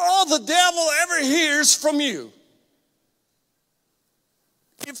 If all the devil ever hears from you,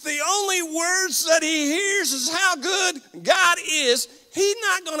 if the only words that he hears is how good God is, he's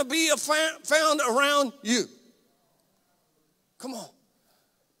not going to be found around you. Come on.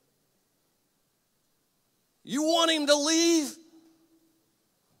 You want him to leave?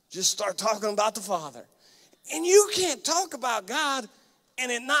 Just start talking about the Father. And you can't talk about God and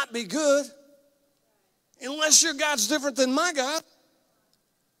it not be good unless your God's different than my God.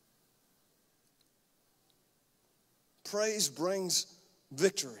 Praise brings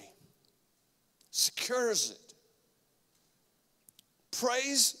victory, secures it.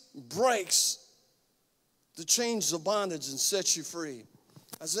 Praise breaks the chains of bondage and sets you free.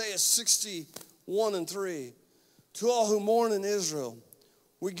 Isaiah 61:3. To all who mourn in Israel,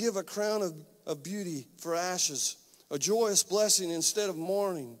 we give a crown of beauty for ashes, a joyous blessing instead of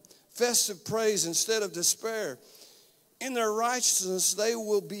mourning, festive praise instead of despair. In their righteousness they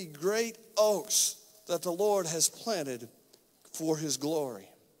will be great oaks that the Lord has planted for his glory.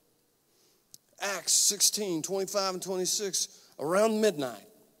 Acts 16:25-26, around midnight,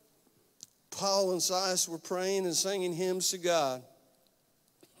 Paul and Silas were praying and singing hymns to God.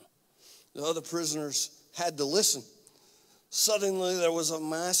 The other prisoners had to listen. Suddenly there was a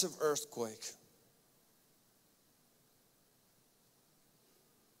massive earthquake.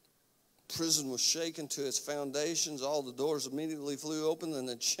 Prison was shaken to its foundations. All the doors immediately flew open, and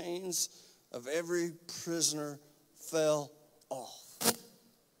the chains of every prisoner fell off.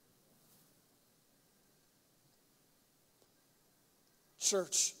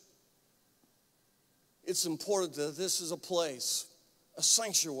 Church, it's important that this is a place, a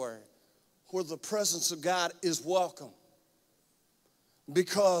sanctuary, where the presence of God is welcome.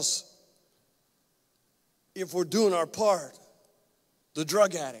 Because if we're doing our part, the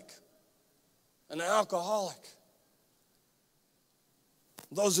drug addict, an alcoholic,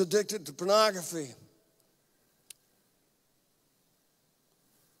 those addicted to pornography,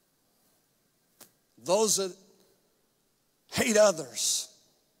 those that hate others,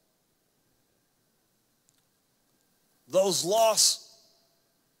 those lost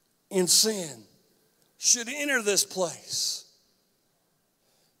in sin should enter this place.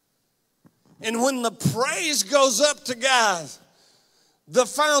 And when the praise goes up to God, the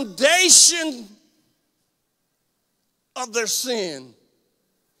foundation of their sin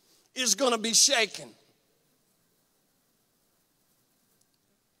is going to be shaken.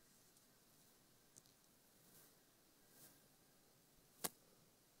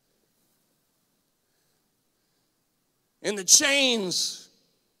 And the chains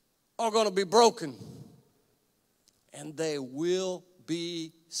are going to be broken. And they will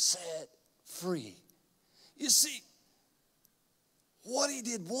be set free. You see, what he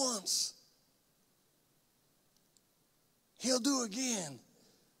did once, he'll do again.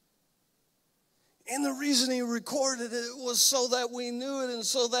 And the reason he recorded it was so that we knew it, and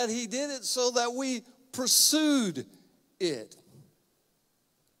so that he did it, so that we pursued it.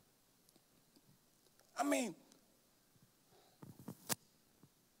 I mean,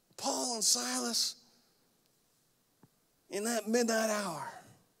 Paul and Silas, in that midnight hour,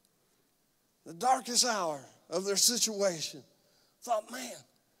 the darkest hour of their situation, thought, man,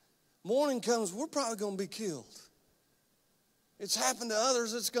 morning comes, we're probably going to be killed. It's happened to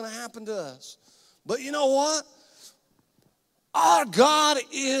others, it's going to happen to us. But you know what? Our God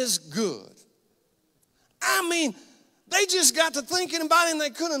is good. I mean, they just got to thinking about it and they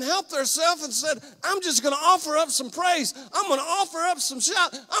couldn't help themselves and said, I'm just going to offer up some praise. I'm going to offer up some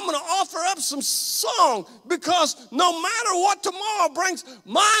shout. I'm going to offer up some song, because no matter what tomorrow brings,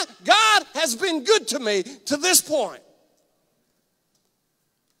 my God has been good to me to this point.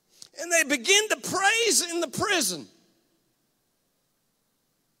 And they begin to praise in the prison.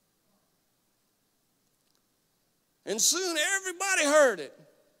 And soon everybody heard it.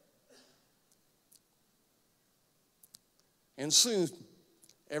 And soon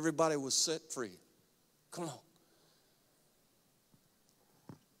everybody was set free. Come on.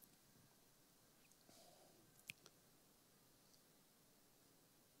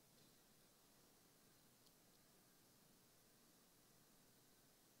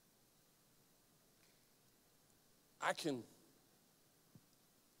 I can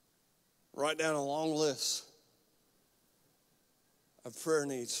write down a long list of prayer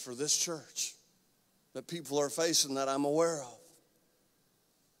needs for this church that people are facing that I'm aware of.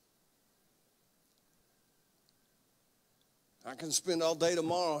 I can spend all day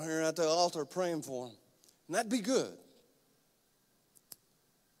tomorrow here at the altar praying for them, and that'd be good.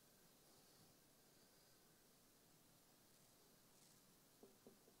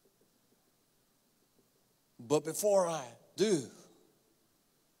 But before I do,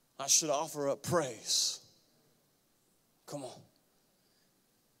 I should offer up praise. Come on.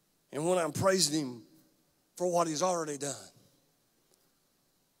 And when I'm praising him for what he's already done,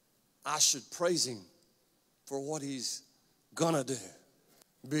 I should praise him for what he's gonna do.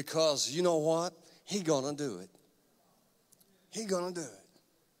 Because you know what? He's gonna do it. He's gonna do it.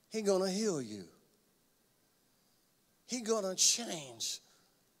 He's gonna heal you. He's gonna change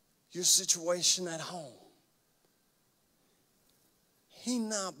your situation at home. He's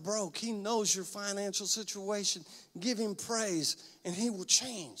not broke. He knows your financial situation. Give him praise and he will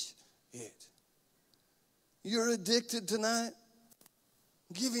change it. You're addicted tonight?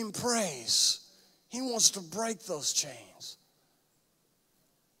 Give him praise. He wants to break those chains.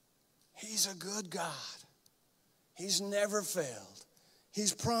 He's a good God. He's never failed.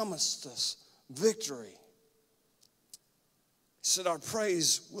 He's promised us victory. He said our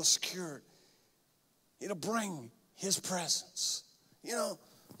praise will secure it. It'll bring his presence. You know,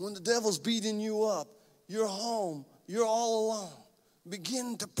 when the devil's beating you up, you're home, you're all alone,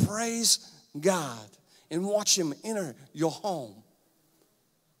 begin to praise God and watch him enter your home.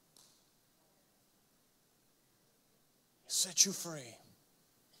 Set you free.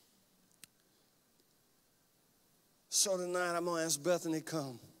 So tonight I'm going to ask Bethany to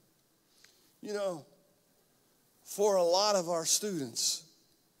come. You know, for a lot of our students,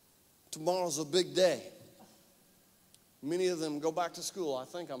 tomorrow's a big day. Many of them go back to school. I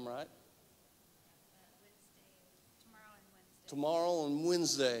think I'm right. Tomorrow and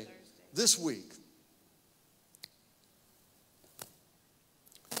Wednesday. This week.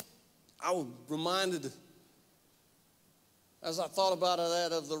 I was reminded, as I thought about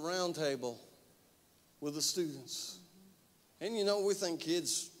that, of the round table with the students. And you know, we think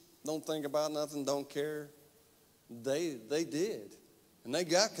kids don't think about nothing, don't care. They did. And they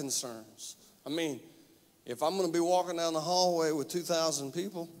got concerns. I mean, if I'm going to be walking down the hallway with 2,000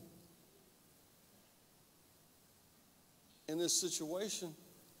 people in this situation,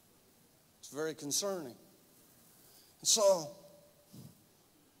 it's very concerning. And so,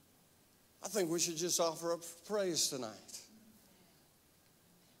 I think we should just offer up praise tonight.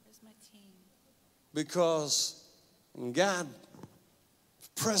 Where's my team? Because God's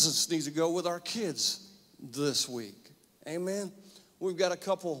presence needs to go with our kids this week. Amen? We've got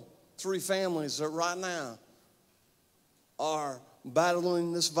three families that right now are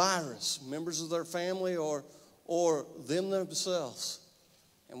battling this virus, members of their family or them themselves.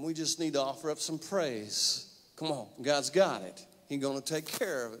 And we just need to offer up some praise. Come on, God's got it. He's going to take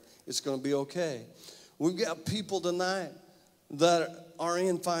care of it. It's going to be okay. We've got people tonight that are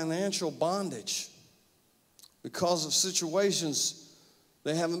in financial bondage because of situations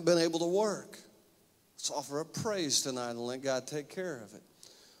they haven't been able to work. Let's offer up praise tonight and let God take care of it.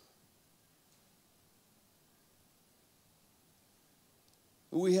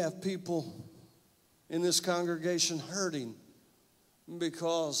 We have people in this congregation hurting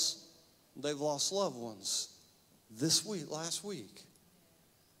because they've lost loved ones last week.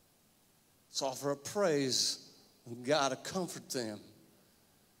 Let's offer up praise and God to comfort them,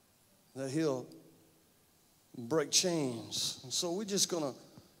 that he'll break chains. And so we're just going to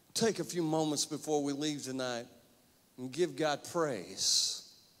take a few moments before we leave tonight and give God praise.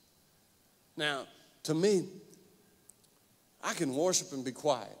 Now, to me, I can worship and be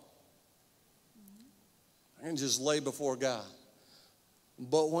quiet. I can just lay before God.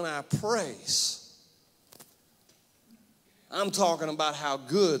 But when I praise, I'm talking about how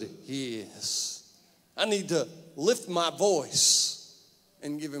good he is. I need to lift my voice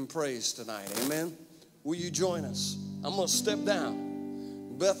and give him praise tonight. Amen? Will you join us? I'm going to step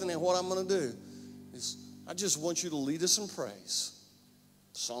down. Bethany, what I'm going to do is I just want you to lead us in praise.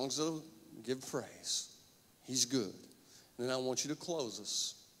 Songs that'll give praise. He's good. And then I want you to close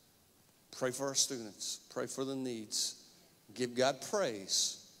us. Pray for our students. Pray for the needs. Give God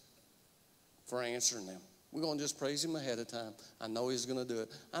praise for answering them. We're going to just praise him ahead of time. I know he's going to do it.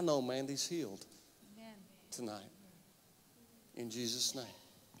 I know Mandy's healed tonight. In Jesus' name.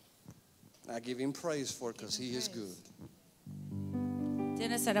 I give him praise for it because he is good.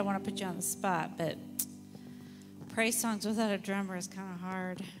 Dennis said, I want to put you on the spot, but praise songs without a drummer is kind of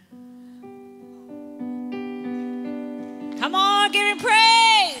hard. Come on, give him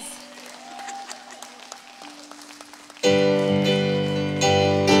praise.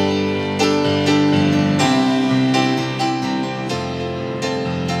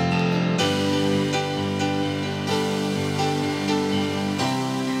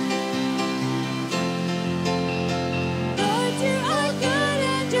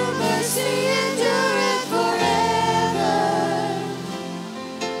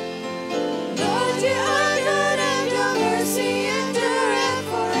 Lord, you are good and your mercy endureth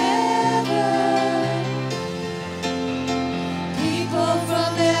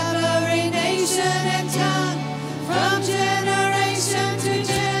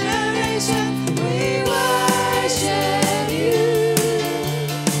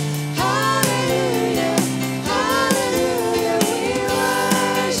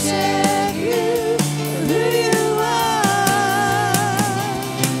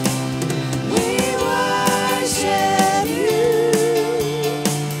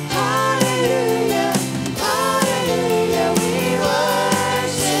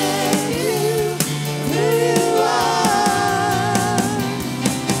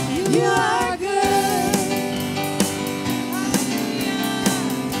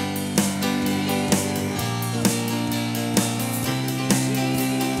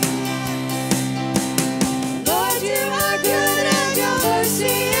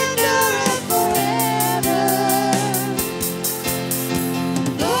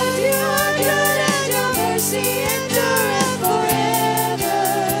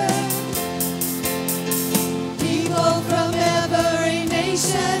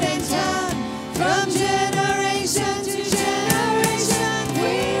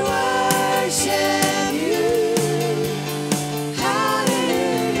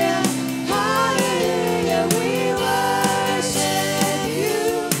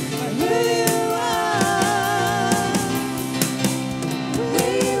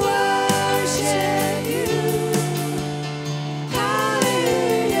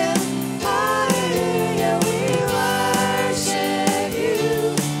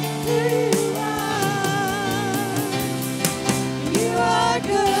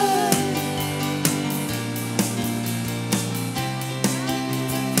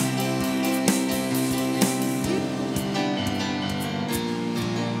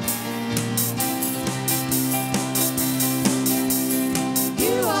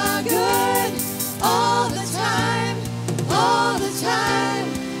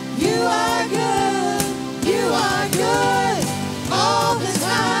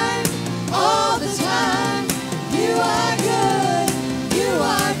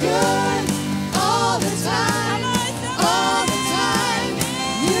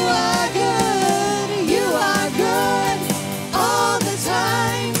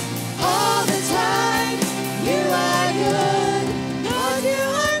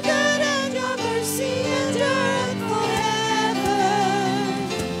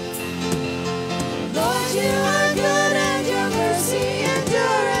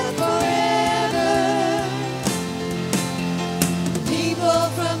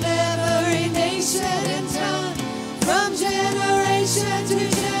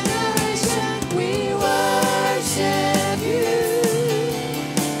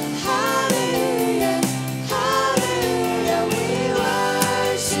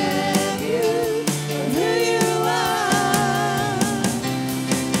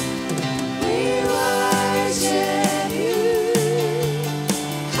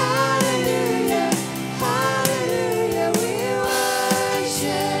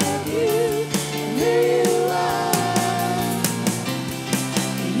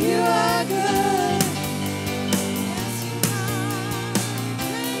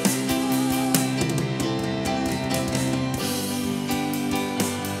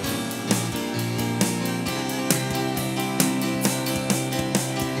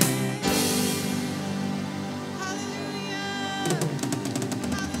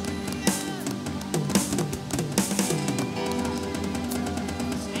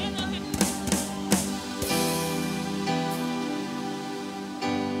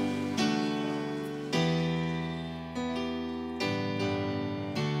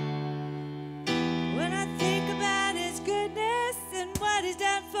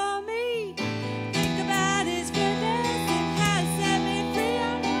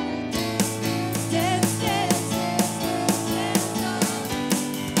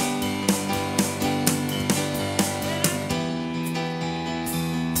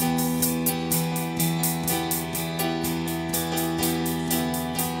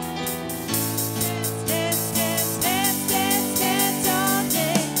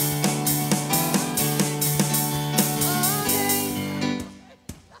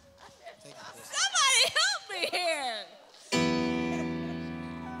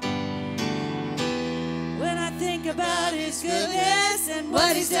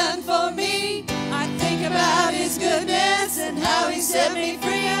done for me. I think about his goodness and how he set me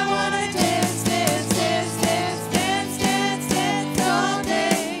free. I want to dance, dance, dance, dance, dance, dance, dance all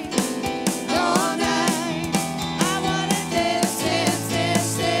day, all night. I want to dance, dance,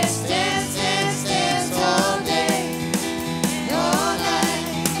 dance, dance, dance, dance, dance all day, all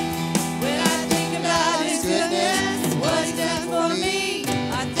night. When I think about his goodness, what he's done for me,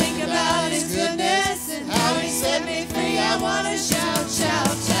 I think about his goodness and how he set me free. I want to shout,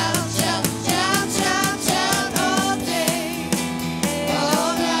 shout, shout, shout, shout, shout, shout all day,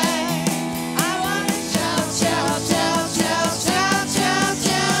 all night. I want to shout, shout, shout, shout, shout, shout,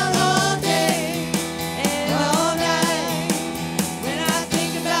 shout all day, all night. When I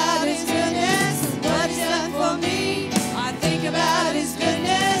think about his goodness and what he's done for me, I think about his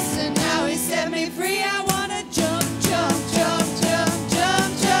goodness and how he set me free. I want to jump, jump, jump, jump,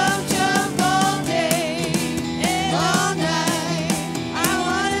 jump, jump, jump all day, all night. I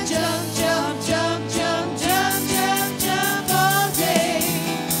want to jump, jump, jump, jump, jump, jump, jump all day,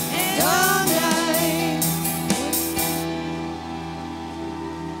 all night.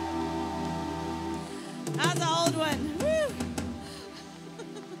 That's an old one. Woo.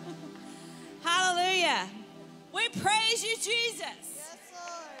 Hallelujah. We praise you, Jesus. Yes,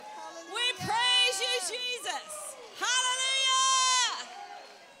 Lord. Hallelujah. We praise you, Jesus. Hallelujah.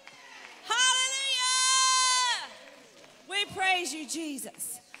 Hallelujah. We praise you,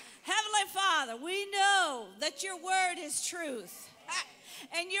 Jesus. Heavenly Father, we know that your word is truth.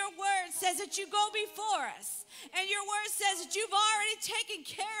 And your word says that you go before us. And your word says that you've already taken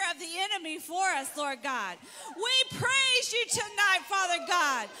care of the enemy for us, Lord God. We praise you tonight, Father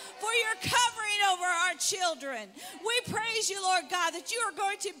God, for your covering over our children. We praise you, Lord God, that you are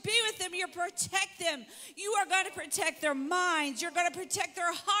going to be with them. You protect them. You are going to protect their minds. You're going to protect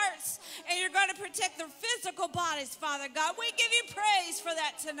their hearts. And you're going to protect their physical bodies, Father God. We give you praise for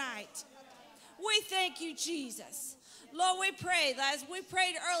that tonight. We thank you, Jesus. Lord, we pray, as we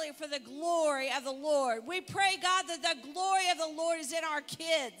prayed earlier, for the glory of the Lord. We pray, God, that the glory of the Lord is in our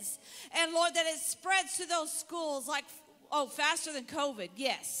kids. And, Lord, that it spreads to those schools like, faster than COVID,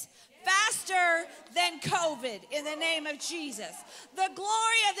 yes. Faster than COVID, in the name of Jesus. The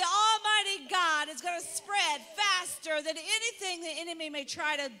glory of the Almighty God is going to spread faster than anything the enemy may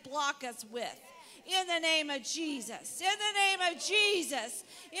try to block us with. In the name of Jesus, in the name of Jesus,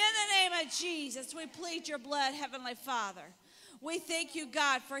 in the name of Jesus, we plead your blood, Heavenly Father. We thank you,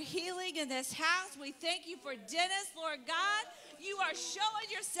 God, for healing in this house. We thank you for Dennis, Lord God. You are showing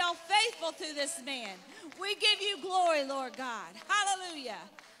yourself faithful through this man. We give you glory, Lord God. Hallelujah,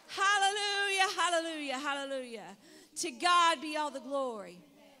 hallelujah, hallelujah, hallelujah. To God be all the glory.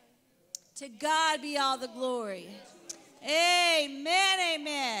 To God be all the glory. Amen,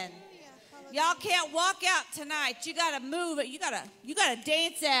 amen. Y'all can't walk out tonight. You got to move it. You got to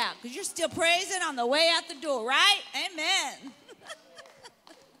dance out because you're still praising on the way out the door, right? Amen.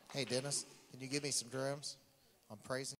 Hey, Dennis, can you give me some drums? I'm praising.